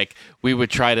say like we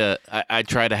would I'd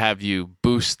try to have you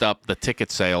boost up the ticket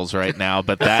sales right now,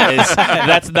 but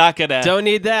that's not gonna. Don't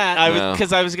need that.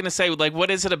 Because I was gonna say like,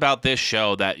 what is it about this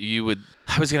show that you would?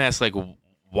 I was gonna ask like,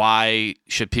 why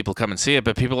should people come and see it?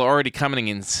 But people are already coming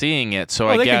and seeing it, so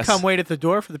Well, I they guess can come wait at the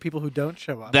door for the people who don't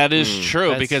show up. that is true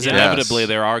That's- because yes. inevitably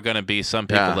there are going to be some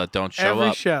people Yeah. that don't show Every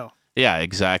up. show, Yeah,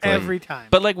 exactly. every time.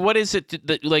 But like, what is it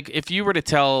that like if you were to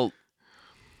tell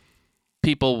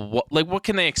people what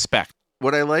can they expect?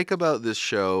 What I like about this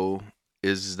show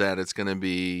is that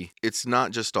it's not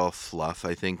just all fluff.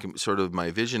 I think sort of my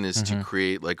vision is to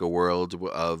create like a world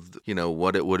of,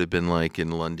 what it would have been like in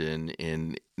London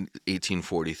in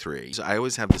 1843. So I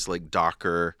always have this like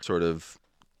darker sort of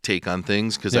take on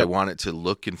things because I want it to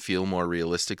look and feel more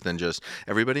realistic than just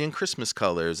everybody in Christmas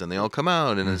colors and they all come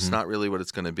out and it's not really what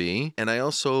it's going to be. And I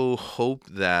also hope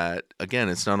that, again,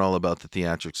 it's not all about the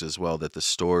theatrics as well, that the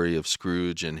story of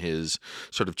Scrooge and his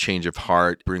sort of change of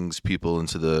heart brings people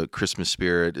into the Christmas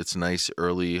spirit. It's a nice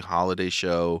early holiday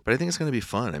show, but I think it's going to be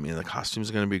fun. I mean, the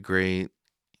costumes are going to be great.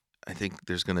 I think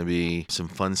there's going to be some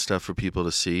fun stuff for people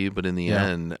to see, but in the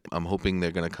end, I'm hoping they're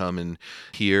going to come and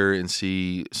hear and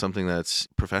see something that's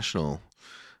professional.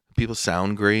 People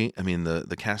sound great. I mean,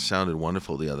 the cast sounded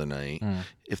wonderful the other night,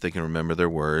 if they can remember their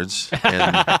words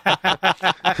and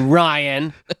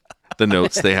Ryan. the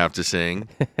notes they have to sing.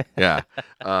 Yeah.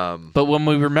 But when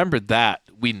we remembered that,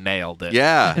 we nailed it.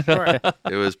 Yeah. Sure.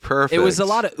 It was perfect. It was a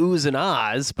lot of oohs and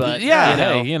ahs, but Yeah, you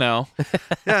know. hey, you know.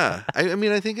 Yeah. I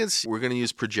mean, I think we're going to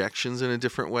use projections in a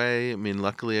different way. I mean,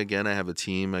 luckily, again, I have a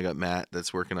team. I got Matt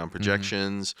that's working on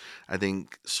projections. I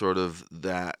think sort of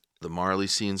that the Marley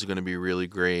scenes are going to be really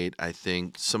great. I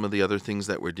think some of the other things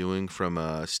that we're doing from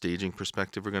a staging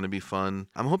perspective are going to be fun.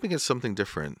 I'm hoping it's something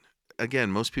different.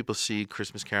 Again, most people see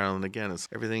Christmas Carol, and again,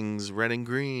 everything's red and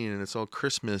green, and it's all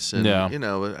Christmas. And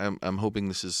I'm hoping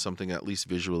this is something at least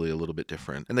visually a little bit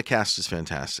different. And the cast is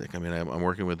fantastic. I mean, I'm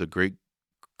working with a great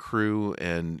crew,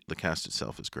 and the cast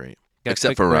itself is great,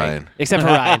 except for Ryan. Except for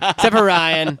Ryan. Except for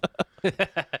Ryan.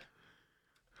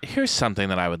 Here's something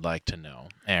that I would like to know,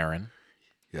 Aaron.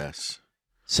 Yes.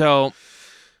 So,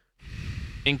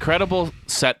 incredible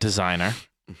set designer.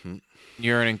 Mm-hmm.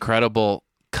 You're an incredible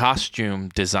costume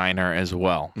designer as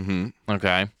well. Mm-hmm.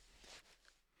 Okay.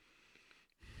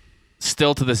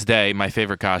 Still to this day, my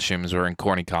favorite costumes were in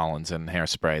Corny Collins and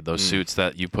Hairspray. Those suits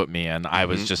that you put me in, I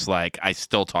was just like, I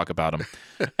still talk about them.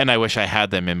 And I wish I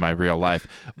had them in my real life.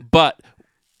 But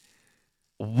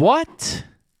what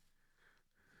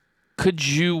could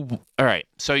you... All right,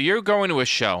 so you're going to a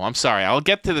show. I'm sorry, I'll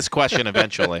get to this question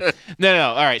eventually. No,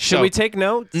 all right. Should we take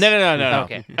notes? No.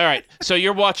 Okay. All right, so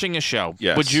you're watching a show.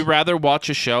 Yes. Would you rather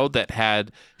watch a show that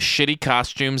had shitty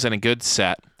costumes and a good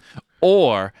set,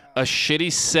 or a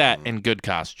shitty set and good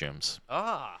costumes?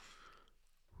 Ah.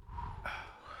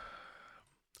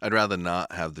 I'd rather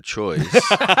not have the choice.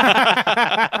 But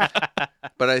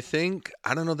I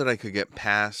don't know that I could get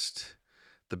past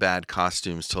the bad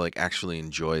costumes to like actually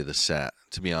enjoy the set,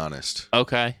 to be honest.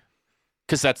 Okay.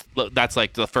 Because that's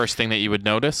like the first thing that you would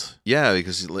notice? Yeah,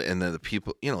 because and then the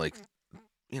people,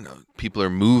 people are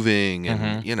moving,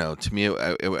 and to me,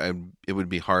 it would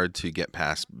be hard to get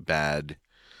past bad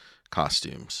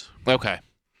costumes, Okay.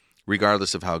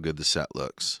 regardless of how good the set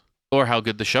looks Or how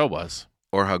good the show was.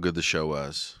 or how good the show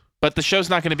was. But the show's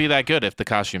not going to be that good if the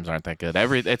costumes aren't that good.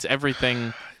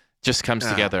 Everything just comes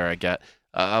together, I get.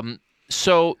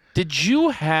 So did you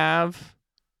have,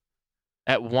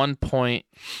 at one point,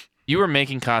 you were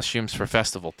making costumes for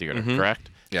festival theater, correct?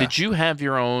 Yeah. Did you have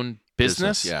your own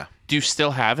business? Yeah. Do you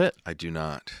still have it? I do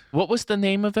not. What was the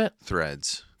name of it?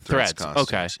 Threads. Threads, Costumes.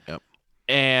 okay. Yep.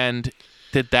 And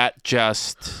did that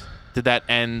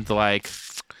end like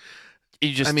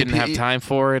you just didn't have time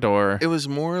for it, or? It was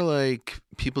more like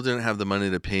people didn't have the money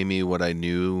to pay me what I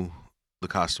knew the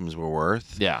costumes were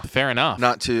worth. Yeah, fair enough.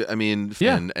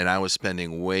 And I was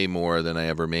spending way more than I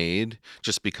ever made,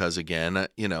 just because, again,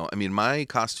 my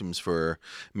costumes for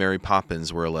Mary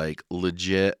Poppins were like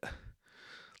legit.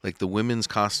 Like the women's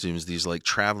costumes, these like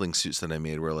traveling suits that I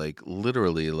made were like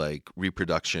literally like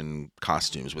reproduction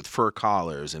costumes with fur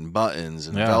collars and buttons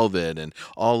and velvet and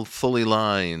all fully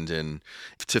lined and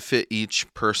to fit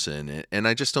each person. And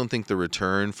I just don't think the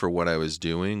return for what I was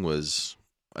doing was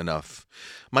enough.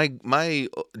 My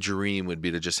dream would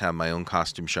be to just have my own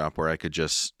costume shop where I could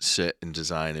just sit and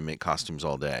design and make costumes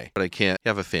all day. But I can't. You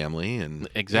have a family and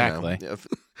Exactly. you have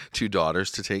 2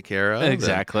 daughters to take care of.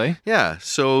 Exactly. Yeah.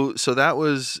 So that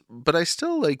was, but I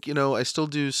still I still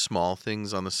do small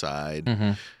things on the side.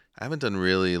 Mm-hmm. I haven't done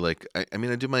really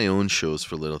I do my own shows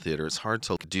for Little Theater. It's hard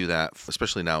to do that,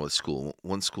 especially now with school,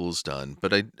 once school's done.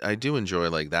 But I do enjoy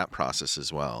like that process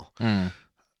as well. Mm.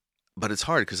 But it's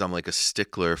hard because I'm like a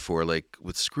stickler for like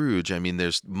with Scrooge. I mean,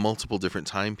 there's multiple different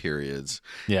time periods.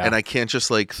 Yeah. And I can't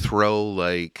just like throw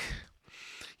like,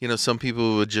 some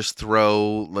people would just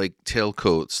throw like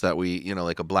tailcoats that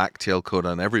like a black tailcoat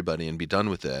on everybody and be done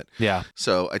with it. Yeah.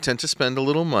 So I tend to spend a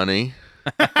little money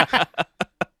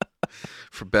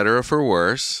for better or for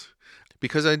worse.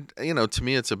 Because to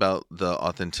me, it's about the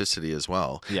authenticity as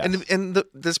well. Yes. And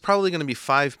there's probably going to be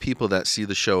 5 people that see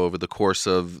the show over the course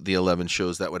of the 11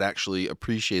 shows that would actually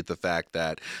appreciate the fact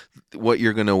that what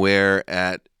you're going to wear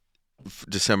at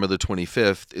December the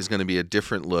 25th is going to be a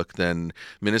different look than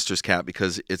Minister's Cap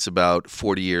because it's about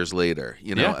 40 years later.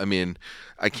 Yeah. I mean,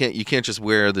 you can't just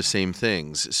wear the same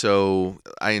things. So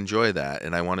I enjoy that,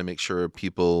 and I want to make sure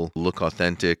people look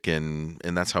authentic, and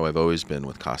that's how I've always been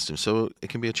with costumes. So it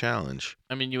can be a challenge.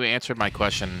 I mean, you answered my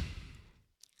question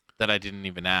that I didn't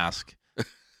even ask.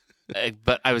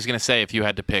 But I was going to say, if you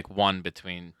had to pick one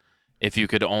if you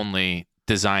could only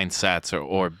design sets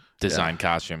or design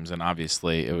costumes, and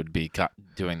obviously it would be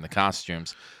doing the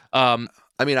costumes.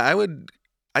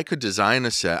 I could design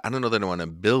a set. I don't know that I want to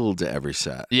build every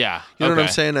set. Yeah. You know what I'm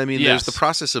saying? I mean, Yes. there's the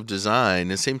process of design.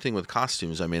 The same thing with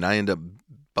costumes. I mean, I end up,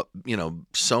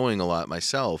 sewing a lot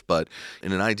myself. But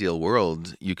in an ideal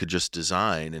world, you could just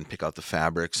design and pick out the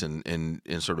fabrics and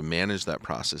sort of manage that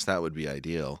process. That would be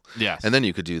ideal. Yes. And then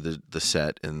you could do the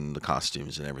set and the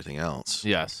costumes and everything else.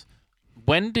 Yes.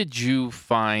 When did you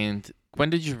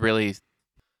really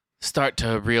start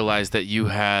to realize that you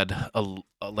had a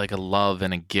love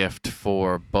and a gift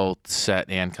for both set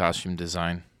and costume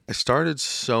design? I started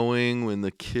sewing when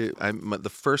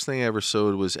the first thing I ever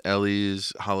sewed was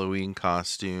Ellie's Halloween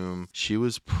costume. She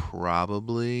was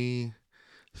probably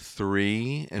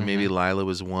 3, and maybe Lila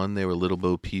was 1. They were Little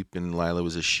Bo Peep, and Lila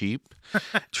was a sheep.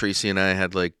 Tracy and I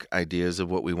had like ideas of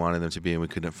what we wanted them to be, and we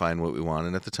couldn't find what we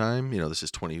wanted at the time. This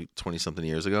is 20 something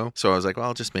years ago. So I was like, well,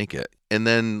 I'll just make it. And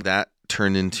then that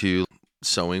turned into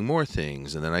sewing more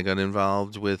things, and then I got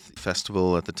involved with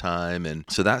festival at the time, and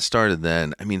so that started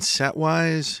then. I mean, set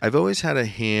wise, I've always had a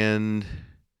hand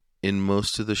in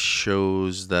most of the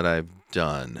shows that I've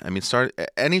done. I mean,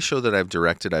 any show that I've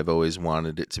directed, I've always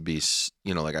wanted it to be,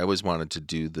 like I always wanted to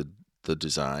do the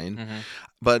design. Mm-hmm.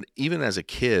 But even as a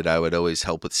kid, I would always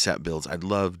help with set builds. I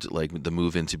loved like the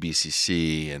move into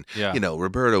BCC, and Yeah.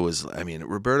 Roberto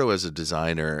as a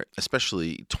designer,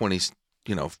 especially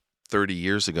 30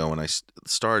 years ago when I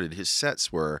started, his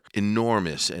sets were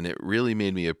enormous, and it really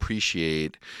made me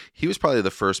appreciate. He was probably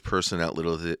the first person at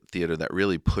Little Theater that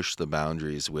really pushed the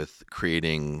boundaries with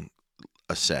creating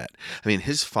a set. I mean,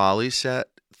 his Folly set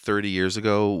 30 years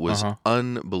ago was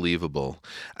unbelievable.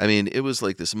 I mean, it was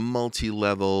like this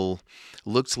multi-level,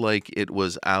 looked like it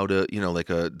was out of, like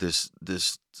this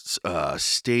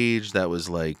stage that was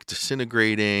like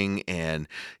disintegrating, and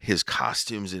his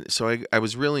costumes. And so I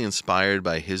was really inspired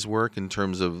by his work in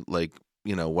terms of like,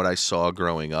 what I saw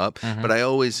growing up. Mm-hmm. But I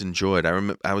always enjoyed. I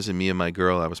remember I was in Me and My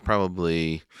Girl. I was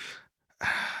probably, I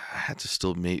had to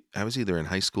still I was either in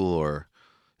high school or.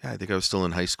 Yeah, I think I was still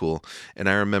in high school. And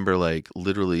I remember like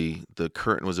literally the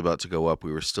curtain was about to go up.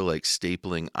 We were still like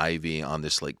stapling ivy on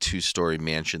this like 2-story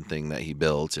mansion thing that he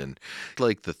built. And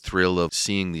like the thrill of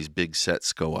seeing these big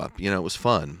sets go up, it was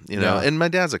fun, Yeah. And my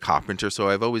dad's a carpenter, so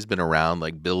I've always been around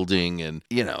like building. And,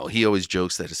 he always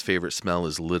jokes that his favorite smell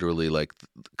is literally like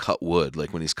cut wood.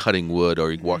 Like when he's cutting wood or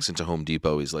he walks into Home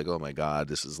Depot, he's like, oh my God,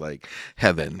 this is like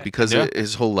heaven. Because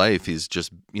his whole life he's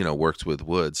just, worked with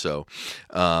wood. So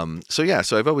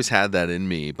I've always had that in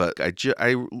me, but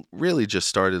I really just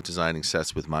started designing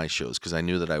sets with my shows because I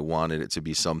knew that I wanted it to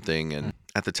be something. And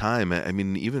at the time, I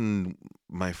mean, even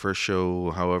my first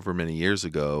show, however many years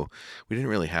ago, we didn't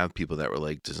really have people that were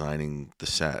like designing the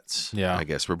sets. Yeah. I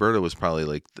guess Roberto was probably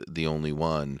like the only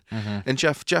one. Mm-hmm. And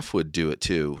Jeff would do it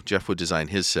too. Jeff would design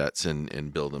his sets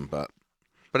and build them, but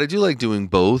I do like doing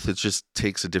both. It just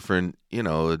takes a different,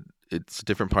 it's a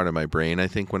different part of my brain. I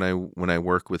think when I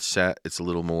work with set, it's a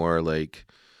little more like,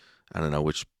 I don't know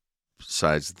which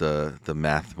side's the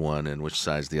math one and which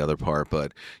side's the other part,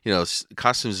 but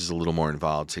costumes is a little more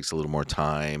involved, takes a little more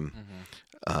time,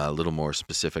 a little more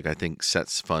specific. I think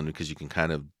set's fun because you can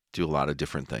kind of do a lot of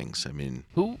different things. I mean,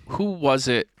 who was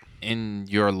it in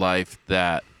your life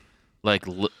that like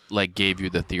gave you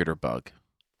the theater bug?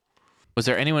 Was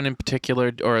there anyone in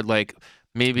particular, or like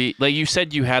maybe like you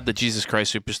said you had the Jesus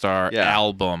Christ Superstar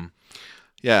album?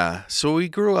 Yeah. So we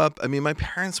grew up. I mean, my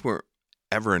parents weren't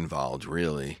ever involved,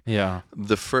 really. Yeah.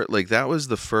 That was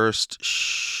the first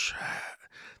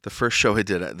show I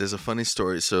did. There's a funny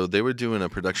story. So they were doing a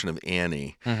production of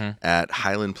Annie at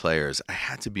Highland Players. I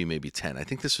had to be maybe 10. I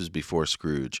think this was before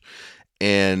Scrooge,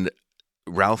 and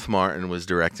Ralph Martin was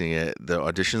directing it. The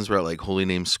auditions were at like Holy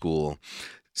Name School.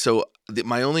 So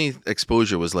my only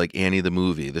exposure was like Annie the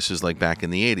movie. This was like back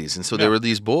in the 80s. And so there were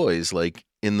these boys like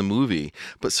in the movie.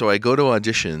 But so I go to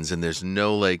auditions and there's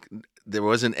no like, there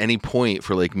wasn't any point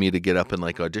for like me to get up and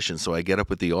like audition. So I get up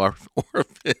with the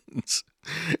orphans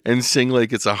and sing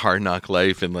like It's a Hard Knock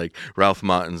Life. And like Ralph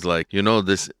Martin's like,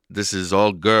 this is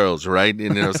all girls, right?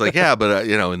 And I was like, yeah, but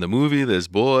in the movie there's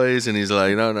boys. And he's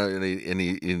like, no. And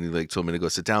he like told me to go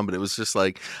sit down. But it was just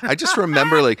like, I just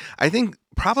remember like, I think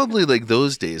probably like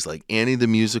those days, like Annie the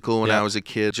musical when I was a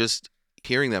kid, just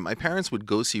hearing that. My parents would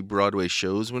go see Broadway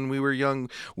shows when we were young.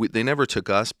 They never took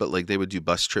us, but like they would do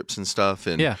bus trips and stuff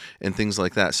and things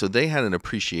like that. So they had an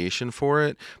appreciation for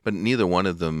it, but neither one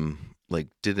of them like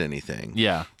did anything.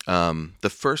 Yeah. The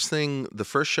first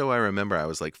show I remember, I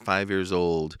was like 5 years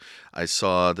old. I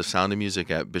saw The Sound of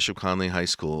Music at Bishop Conley High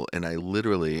School, and I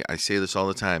say this all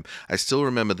the time. I still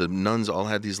remember the nuns all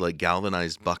had these like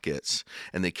galvanized buckets,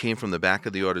 and they came from the back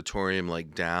of the auditorium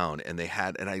like down, and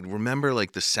I remember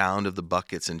like the sound of the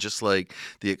buckets and just like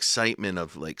the excitement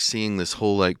of like seeing this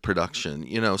whole like production,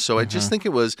 So I just think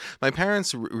it was my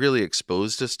parents really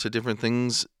exposed us to different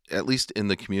things, at least in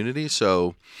the community.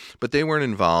 So, but they weren't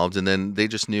involved. And then they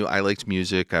just knew I liked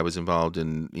music. I was involved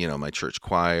in, my church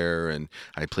choir, and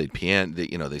I played piano.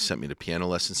 They sent me to piano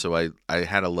lessons. So I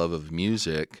had a love of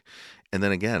music. And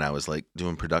then again, I was like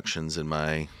doing productions in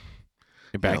my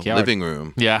your backyard living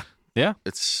room. Yeah. Yeah.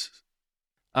 It's,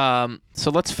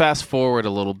 so let's fast forward a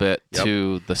little bit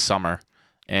to the summer,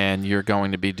 and you're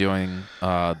going to be doing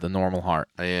the Normal Heart.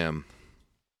 I am.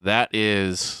 That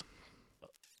is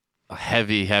a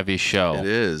heavy, heavy show. It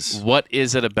is. What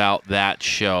is it about that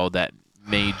show that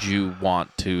made you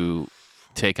want to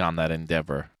take on that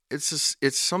endeavor? It's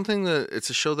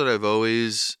a show that I've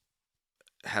always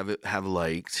have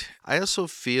liked. I also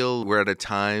feel we're at a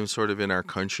time sort of in our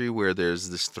country where there's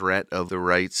this threat of the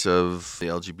rights of the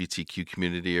LGBTQ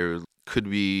community or could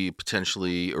be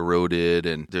potentially eroded,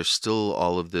 and there's still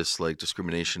all of this like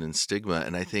discrimination and stigma.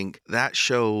 And I think that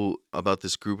show about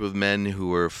this group of men who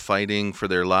were fighting for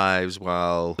their lives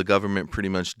while the government pretty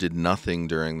much did nothing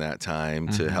during that time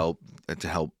to help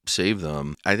save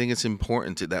them. I think it's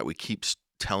important that we keep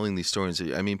telling these stories.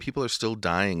 I mean, people are still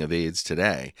dying of AIDS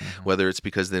today, whether it's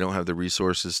because they don't have the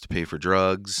resources to pay for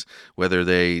drugs, whether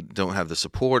they don't have the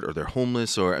support, or they're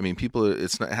homeless, or I mean,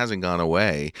 it hasn't gone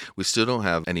away. We still don't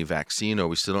have any vaccine, or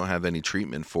we still don't have any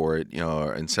treatment for it,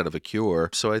 or instead of a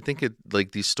cure. So I think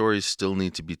these stories still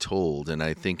need to be told, and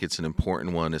I think it's an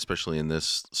important one, especially in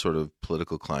this sort of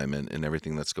political climate and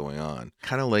everything that's going on.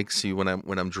 Kind of like, see, when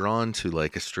I'm drawn to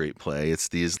like a straight play, it's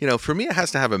these, for me, it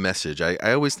has to have a message.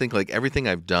 I always think like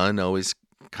everything I've done always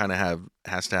kind of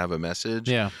has to have a message.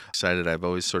 Yeah. Decided I've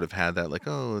always sort of had that like,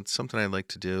 oh, it's something I'd like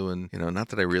to do. And, not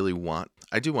that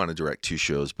I do want to direct 2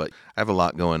 shows, but I have a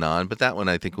lot going on. But that one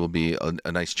I think will be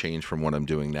a nice change from what I'm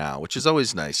doing now, which is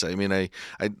always nice. I mean, I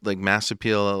like Mass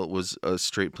Appeal was a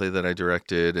straight play that I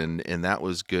directed, and that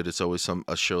was good. It's always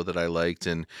a show that I liked.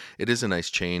 And it is a nice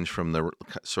change from the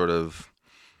sort of,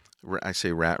 I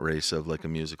say rat race of like a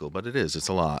musical, but it's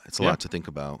a lot. It's a lot to think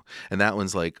about. And that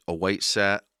one's like a white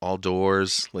set, all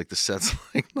doors, like the set's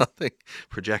like nothing,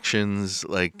 projections,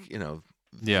 like,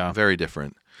 very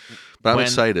different. But I'm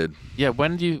excited. Yeah.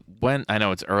 When I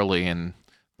know it's early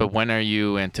but when are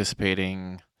you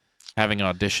anticipating having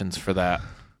auditions for that?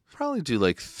 Probably do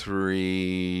like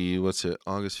 3,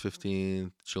 August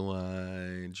 15th,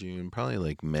 July, June, probably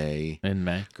like May. In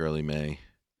May. Early May.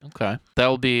 Okay.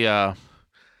 That'll be,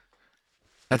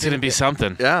 that's going to be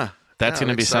something. Yeah. That's going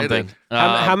to be excited. something.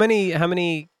 How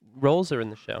many roles are in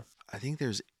the show? I think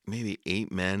there's maybe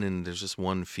 8 men, and there's just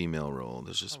 1 female role.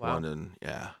 There's just one, and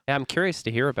yeah. Yeah, I'm curious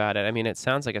to hear about it. I mean, it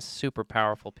sounds like a super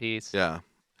powerful piece. Yeah.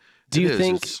 Do you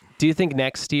think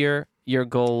next year your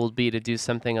goal will be to do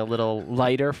something a little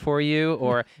lighter for you,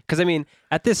 or because I mean,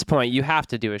 at this point you have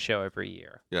to do a show every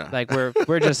year. Yeah. Like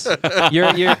we're just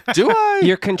you're Do I?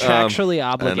 You're contractually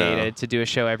obligated to do a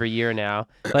show every year now.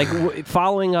 Like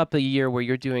following up a year where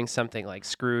you're doing something like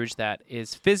Scrooge that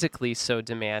is physically so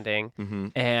demanding,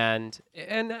 and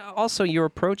also your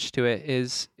approach to it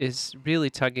is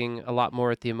really tugging a lot more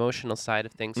at the emotional side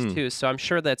of things too. So I'm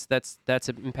sure that's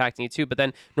impacting you too. But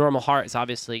then Normal Heart is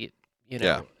obviously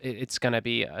it's going to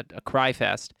be a cry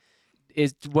fest.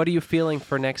 What are you feeling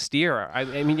for next year? I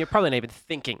mean, you're probably not even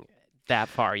thinking that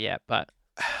far yet, but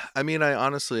I mean, I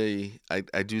honestly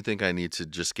do think I need to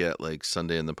just get like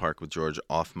Sunday in the Park with George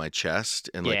off my chest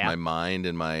and like my mind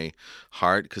and my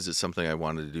heart, because it's something I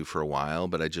wanted to do for a while,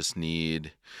 but I just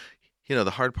need,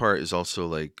 the hard part is also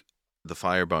like the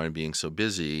fire barn being so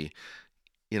busy.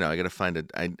 I got to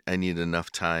find I need enough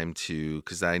time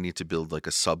because I need to build like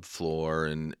a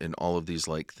subfloor and all of these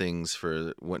like things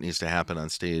for what needs to happen on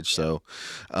stage. So,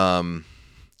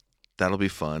 that'll be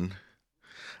fun.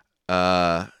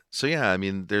 So yeah, I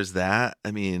mean, there's that.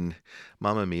 I mean,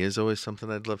 Mamma Mia is always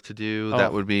something I'd love to do. Oh.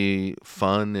 That would be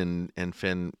fun and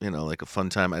fun, like a fun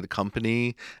time. I'd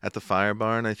company at the fire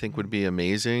barn, I think would be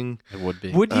amazing. It would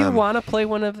be. Would you want to play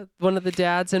one of the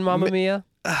dads in Mamma Mia?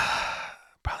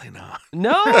 Probably not.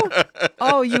 No?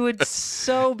 Oh, you would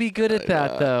so be good at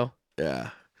that, though. Yeah.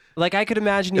 Like, I could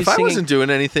imagine you if singing... I wasn't doing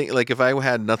anything, like if I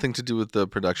had nothing to do with the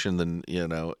production, then,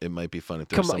 it might be fun if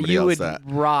there was somebody else that... you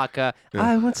would rock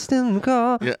I would still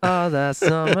call all that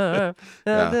summer.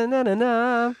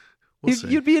 We'll see.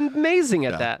 You'd be amazing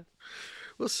at that.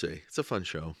 We'll see. It's a fun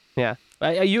show. Yeah.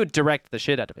 You would direct the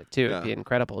shit out of it, too. Yeah. It'd be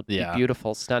incredible. It'd be Yeah.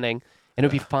 beautiful, stunning, and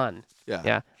it'd be fun. Yeah.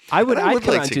 Yeah. I'd come like out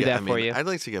and to do that for you. I'd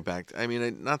like to get back.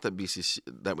 Not that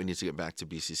that we need to get back to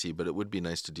BCC, but it would be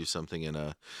nice to do something in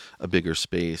a bigger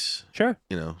space. Sure.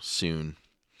 Soon.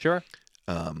 Sure.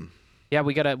 Yeah,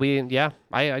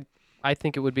 I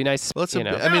think it would be nice. Well, you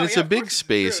it's a big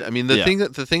space. I mean,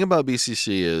 the thing about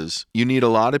BCC is you need a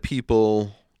lot of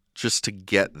people just to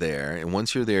get there, and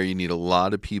once you're there, you need a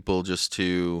lot of people just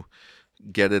to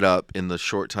get it up in the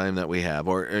short time that we have.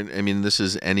 This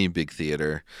is any big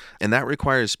theater, and that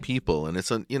requires people. And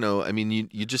it's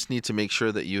you just need to make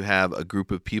sure that you have a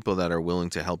group of people that are willing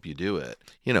to help you do it.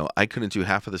 I couldn't do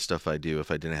half of the stuff I do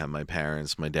if I didn't have my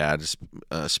parents, my dad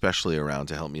especially around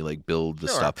to help me like build the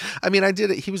stuff. I mean, I did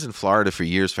it. He was in Florida for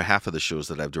years for half of the shows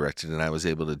that I've directed, and I was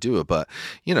able to do it. But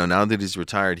now that he's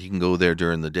retired, he can go there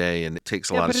during the day, and it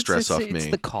takes a lot of stress off me. It's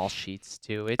the call sheets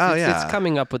too. It's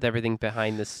coming up with everything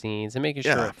behind the scenes and making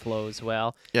sure it flows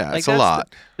well. Yeah, it's a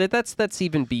lot. That's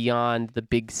even beyond the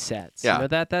big sets. Yeah.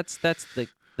 That's the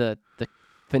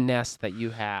finesse that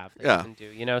you have that Yeah. you can do,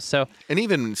 you know? So And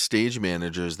even stage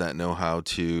managers that know how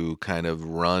to kind of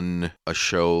run a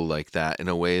show like that in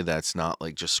a way that's not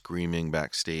like just screaming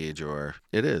backstage, or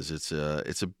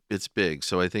it's big.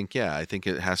 So I think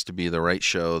it has to be the right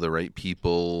show, the right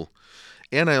people.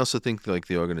 And I also think like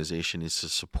the organization needs to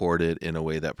support it in a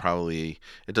way that probably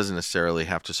it doesn't necessarily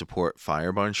have to support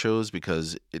Firebarn shows,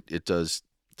 because it does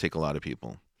take a lot of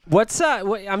people.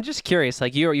 I'm just curious,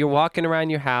 like you're walking around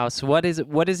your house, what is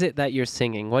it that you're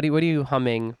singing? What are you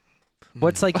humming?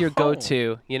 What's like your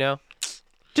go-to, you know?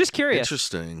 Just curious.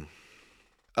 Interesting.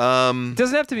 It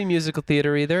doesn't have to be musical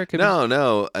theater either. It could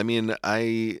No. I mean,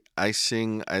 I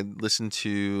listen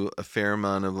to a fair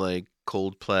amount of like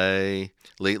Coldplay.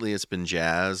 Lately it's been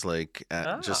jazz, like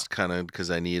just kind of because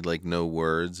I need like no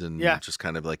words and just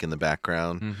kind of like in the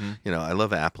background. Mm-hmm. You know, I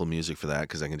love Apple Music for that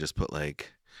because I can just put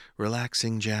like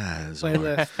relaxing jazz.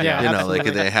 Playlist. Yeah, You know, like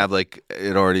absolutely. they have like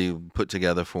it already put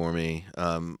together for me.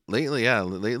 Lately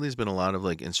it's been a lot of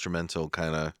like instrumental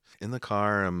kind of in the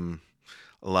car.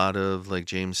 A lot of like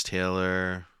James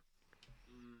Taylor.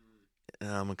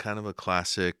 A kind of a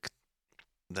classic,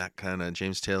 that kind of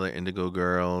James Taylor, Indigo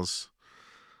Girls.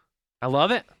 I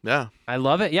love it. Yeah. I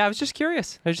love it. Yeah, I was just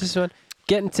curious. I was just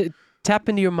getting to tap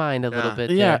into your mind a little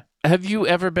bit. Yeah. there. Have you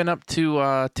ever been up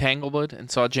to Tanglewood and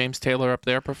saw James Taylor up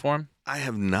there perform? I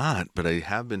have not, but I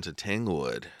have been to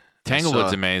Tanglewood.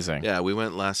 Tanglewood's amazing. Yeah, we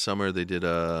went last summer. They did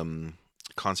a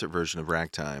concert version of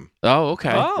Ragtime Oh,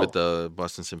 okay. Oh. with the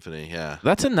Boston Symphony. Yeah.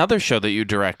 That's another show that you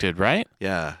directed, right?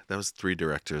 Yeah, that was 3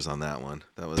 directors on that one.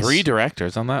 That was 3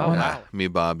 directors on that Oh, one? wow. Yeah, me,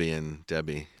 Bobby, and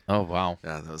Debbie. Oh, wow.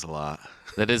 Yeah, that was a lot.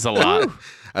 That is a lot.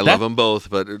 I love them both,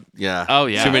 but yeah. Oh,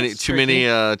 yeah. Too many That's too many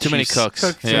Too many chiefs- cooks.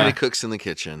 Cooks, Too Yeah. many cooks in the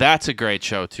kitchen. That's a great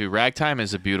show, too. Ragtime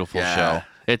is a beautiful Yeah. show.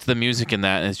 It's the music in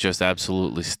that is just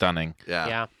absolutely stunning. yeah.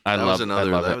 Yeah. I That love was another. I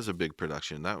love That it. was a big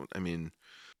production. That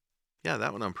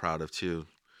one I'm proud of too.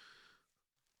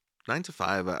 9 to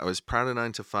 5. I was proud of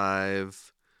 9 to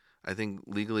 5. I think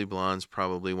Legally Blonde's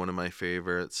probably one of my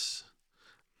favorites.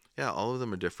 Yeah, all of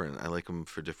them are different. I like them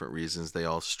for different reasons. They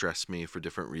all stress me for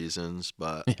different reasons,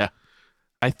 but Yeah.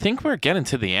 I think we're getting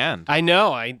to the end. I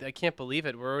know. I can't believe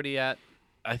it. We're already at.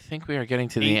 I think we are getting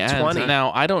to the end. 8:20.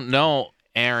 Now, I don't know,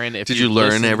 Aaron, if did you learn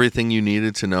listened- everything you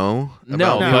needed to know? No,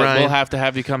 about me, but Ryan? we'll have to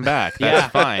have you come back. That's Yeah.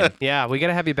 fine. Yeah, we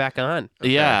gotta have you back on.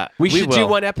 Yeah. We should do will.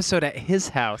 one episode at his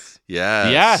house.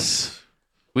 Yes.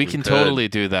 We We can could. totally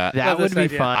do that. That Love would this be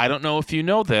idea. fun. I don't know if you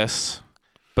know this,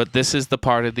 but this is the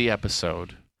part of the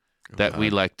episode that we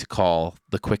like to call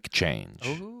the quick change.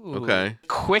 Ooh. Okay.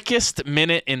 Quickest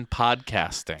minute in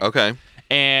podcasting. Okay.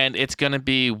 And it's going to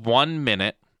be 1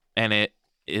 minute, and it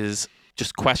is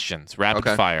just questions, rapid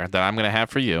Okay. fire, that I'm going to have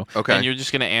for you. Okay. And you're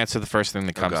just going to answer the first thing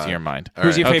that comes God. to your mind. All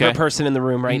Who's right. your favorite Okay. person in the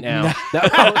room right now? No,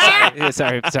 oh,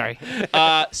 sorry.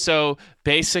 So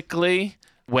basically,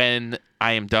 when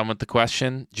I am done with the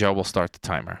question, Joe will start the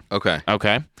timer. Okay.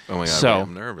 Okay? Oh my God. So- wait,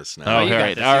 I'm nervous now. Oh, all you got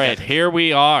right. this, All you got right. this. Here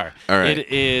we are. All right. It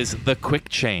is the quick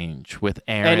change with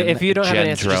Aaron And if you don't have an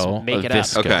answer, just make it up.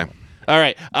 Gendreau-Visco. Okay. All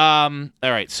right.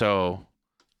 All right. So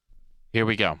here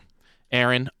we go.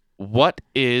 Aaron, what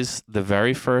is the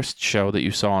very first show that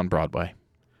you saw on Broadway?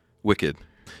 Wicked.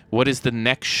 What is the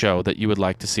next show that you would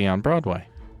like to see on Broadway?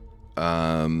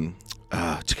 To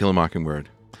Kill a Mockingbird.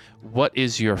 What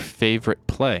is your favorite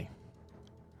play?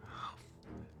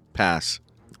 Pass.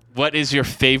 What is your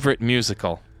favorite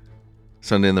musical?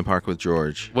 Sunday in the Park with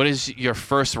George. What is your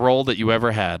first role that you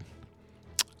ever had?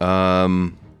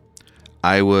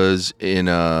 I was in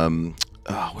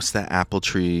what's that apple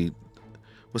tree?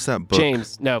 What's that book?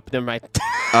 James, no, never mind.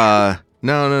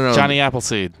 No. Johnny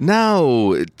Appleseed.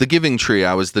 No, The Giving Tree.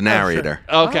 I was the narrator.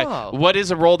 Okay. Oh. What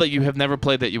is a role that you have never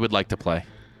played that you would like to play?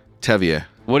 Tevye.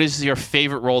 What is your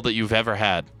favorite role that you've ever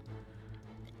had?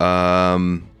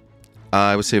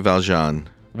 I would say Valjean.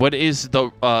 What is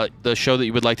the show that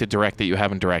you would like to direct that you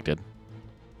haven't directed?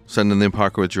 Sunday in the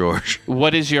Park with George.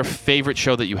 What is your favorite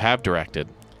show that you have directed?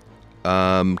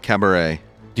 Cabaret.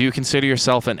 Do you consider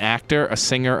yourself an actor, a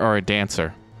singer, or a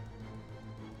dancer?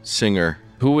 Singer.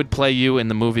 Who would play you in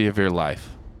the movie of your life?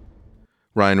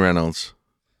 Ryan Reynolds.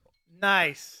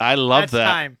 Nice. I love That's that.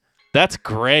 time. That's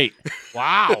great.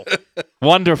 Wow,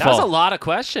 Wonderful. that was a lot of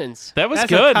questions. That was That's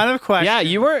good. a ton of questions. Yeah,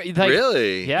 you were like,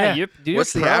 Really? Yeah, Yeah. you're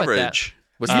What's the pro at that. average?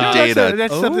 What's You the know, data?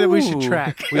 That's something that we should Ooh.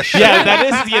 track. Yeah,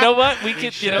 that is. You know what? We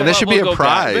could. You know And there what? should We'll be a go back.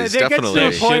 prize. It gets to Definitely.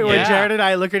 the point where Yeah. Jared and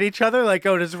I look at each other like,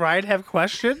 oh, does Ryan have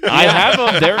questions? I have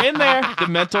them. They're in there. The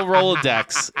mental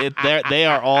Rolodex. They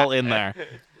are all in there.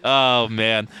 Oh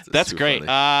man, that's too great.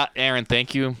 funny. Aaron,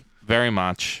 thank you very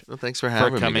much Well, thanks for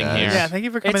having coming me, guys. here. Yeah, thank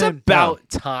you for coming It's in. about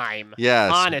time.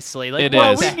 Yes. Honestly, like It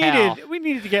what is. the hell? We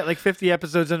needed to get like 50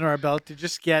 episodes under our belt to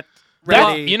just get That-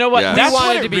 ready. you know what? Yeah. That's We wanted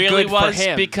what it to be really good for was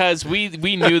him. because we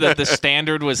knew that the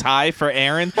standard was high for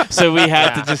Aaron, so we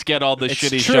had to just get all the It's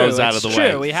shitty true, shows out of the it's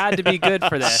way. true. We had to be good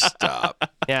for this. Stop.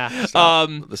 Yeah. This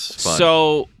is fun.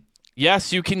 So,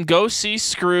 yes, you can go see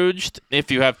Scrooged if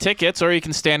you have tickets, or you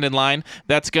can stand in line.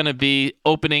 That's going to be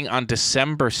opening on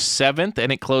December 7th,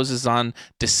 and it closes on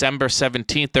December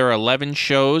 17th. There are 11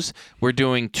 shows. We're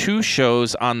doing 2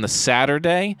 shows on the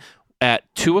Saturday at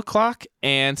 2 o'clock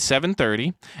and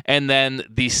 7:30, and then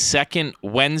the second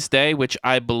Wednesday, which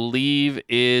I believe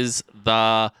is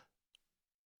the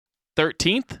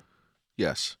 13th.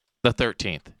 Yes. The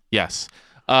 13th, yes.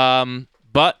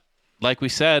 But like we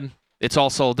said, it's all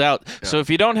sold out. Yeah. So if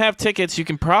you don't have tickets, you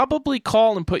can probably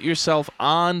call and put yourself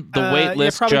on the wait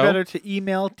list, probably Joe. better to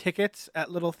email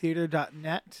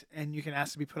tickets@littletheater.net, and you can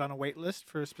ask to be put on a wait list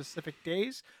for specific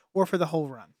days or for the whole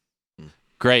run.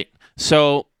 Great.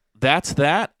 So that's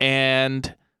that.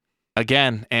 And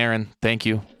again, Aaron, thank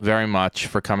you very much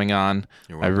for coming on.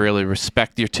 You're I welcome. really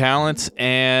respect your talents,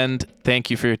 and thank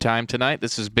you for your time tonight.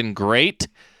 This has been great.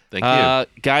 Thank you.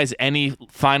 Guys, any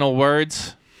final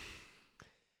words?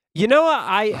 You know what?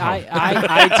 I do.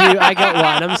 I got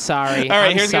one. I'm sorry. All right,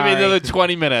 I'm here's going to be sorry. another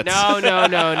 20 minutes.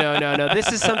 No. This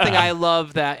is something I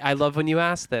love. I love when you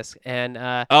ask this, and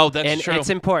Oh, that's and true. it's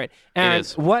important. Aaron,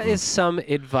 is. what is some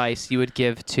advice you would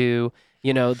give to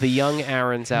the young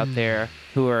Aarons out there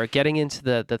who are getting into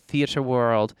the theater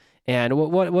world, and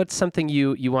what's something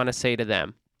you want to say to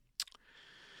them?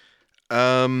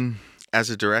 As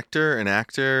a director, an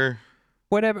actor,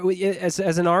 Whatever, as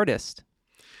an artist.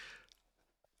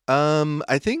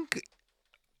 I think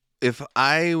if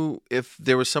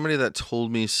there was somebody that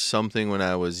told me something when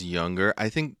I was younger, I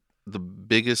think the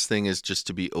biggest thing is just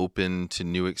to be open to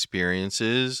new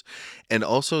experiences, and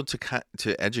also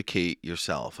to educate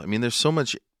yourself. I mean, there's so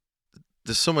much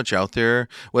out there,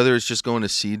 whether it's just going to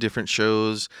see different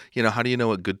shows. How do you know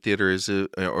what good theater is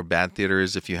or bad theater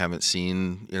is if you haven't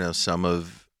seen, some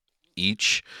of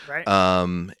each? Right.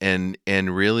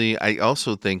 And really, I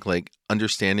also think like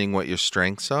understanding what your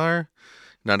strengths are.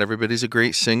 Not everybody's a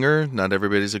great singer, not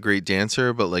everybody's a great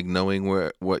dancer, but like knowing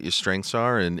what your strengths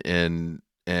are, and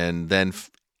then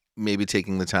maybe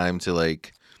taking the time to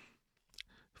like,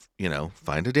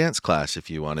 find a dance class if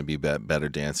you want to be a better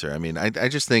dancer. I mean, I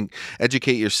just think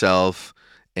educate yourself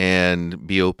and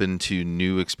be open to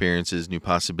new experiences, new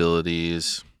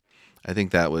possibilities. I think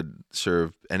that would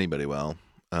serve anybody well.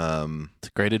 It's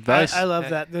great advice. I love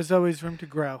that. There's always room to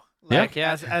grow. Yeah. Like,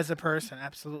 Yeah. as a person,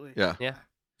 absolutely. Yeah. Yeah.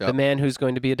 Yep. The man who's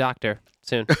going to be a doctor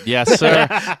soon. Yes, sir.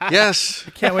 Yes.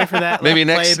 Can't wait for that. Maybe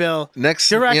little next- playbill. Next,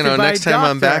 Directed by next time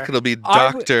I'm back, Doctor. it'll be Are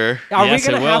we- Doctor. Are Yes,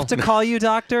 we going it to have will. to call you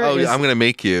doctor? Oh, Is- I'm gonna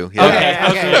make you. Yeah.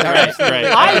 Okay. Great.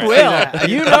 I will.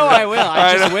 You know I will.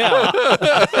 I just will.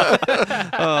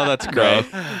 Oh, that's great.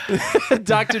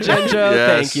 Dr. Gendreau,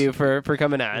 Yes. thank you for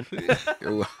coming on.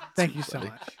 Thank you so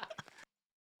much.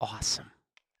 Awesome.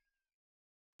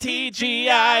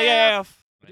 TGIF.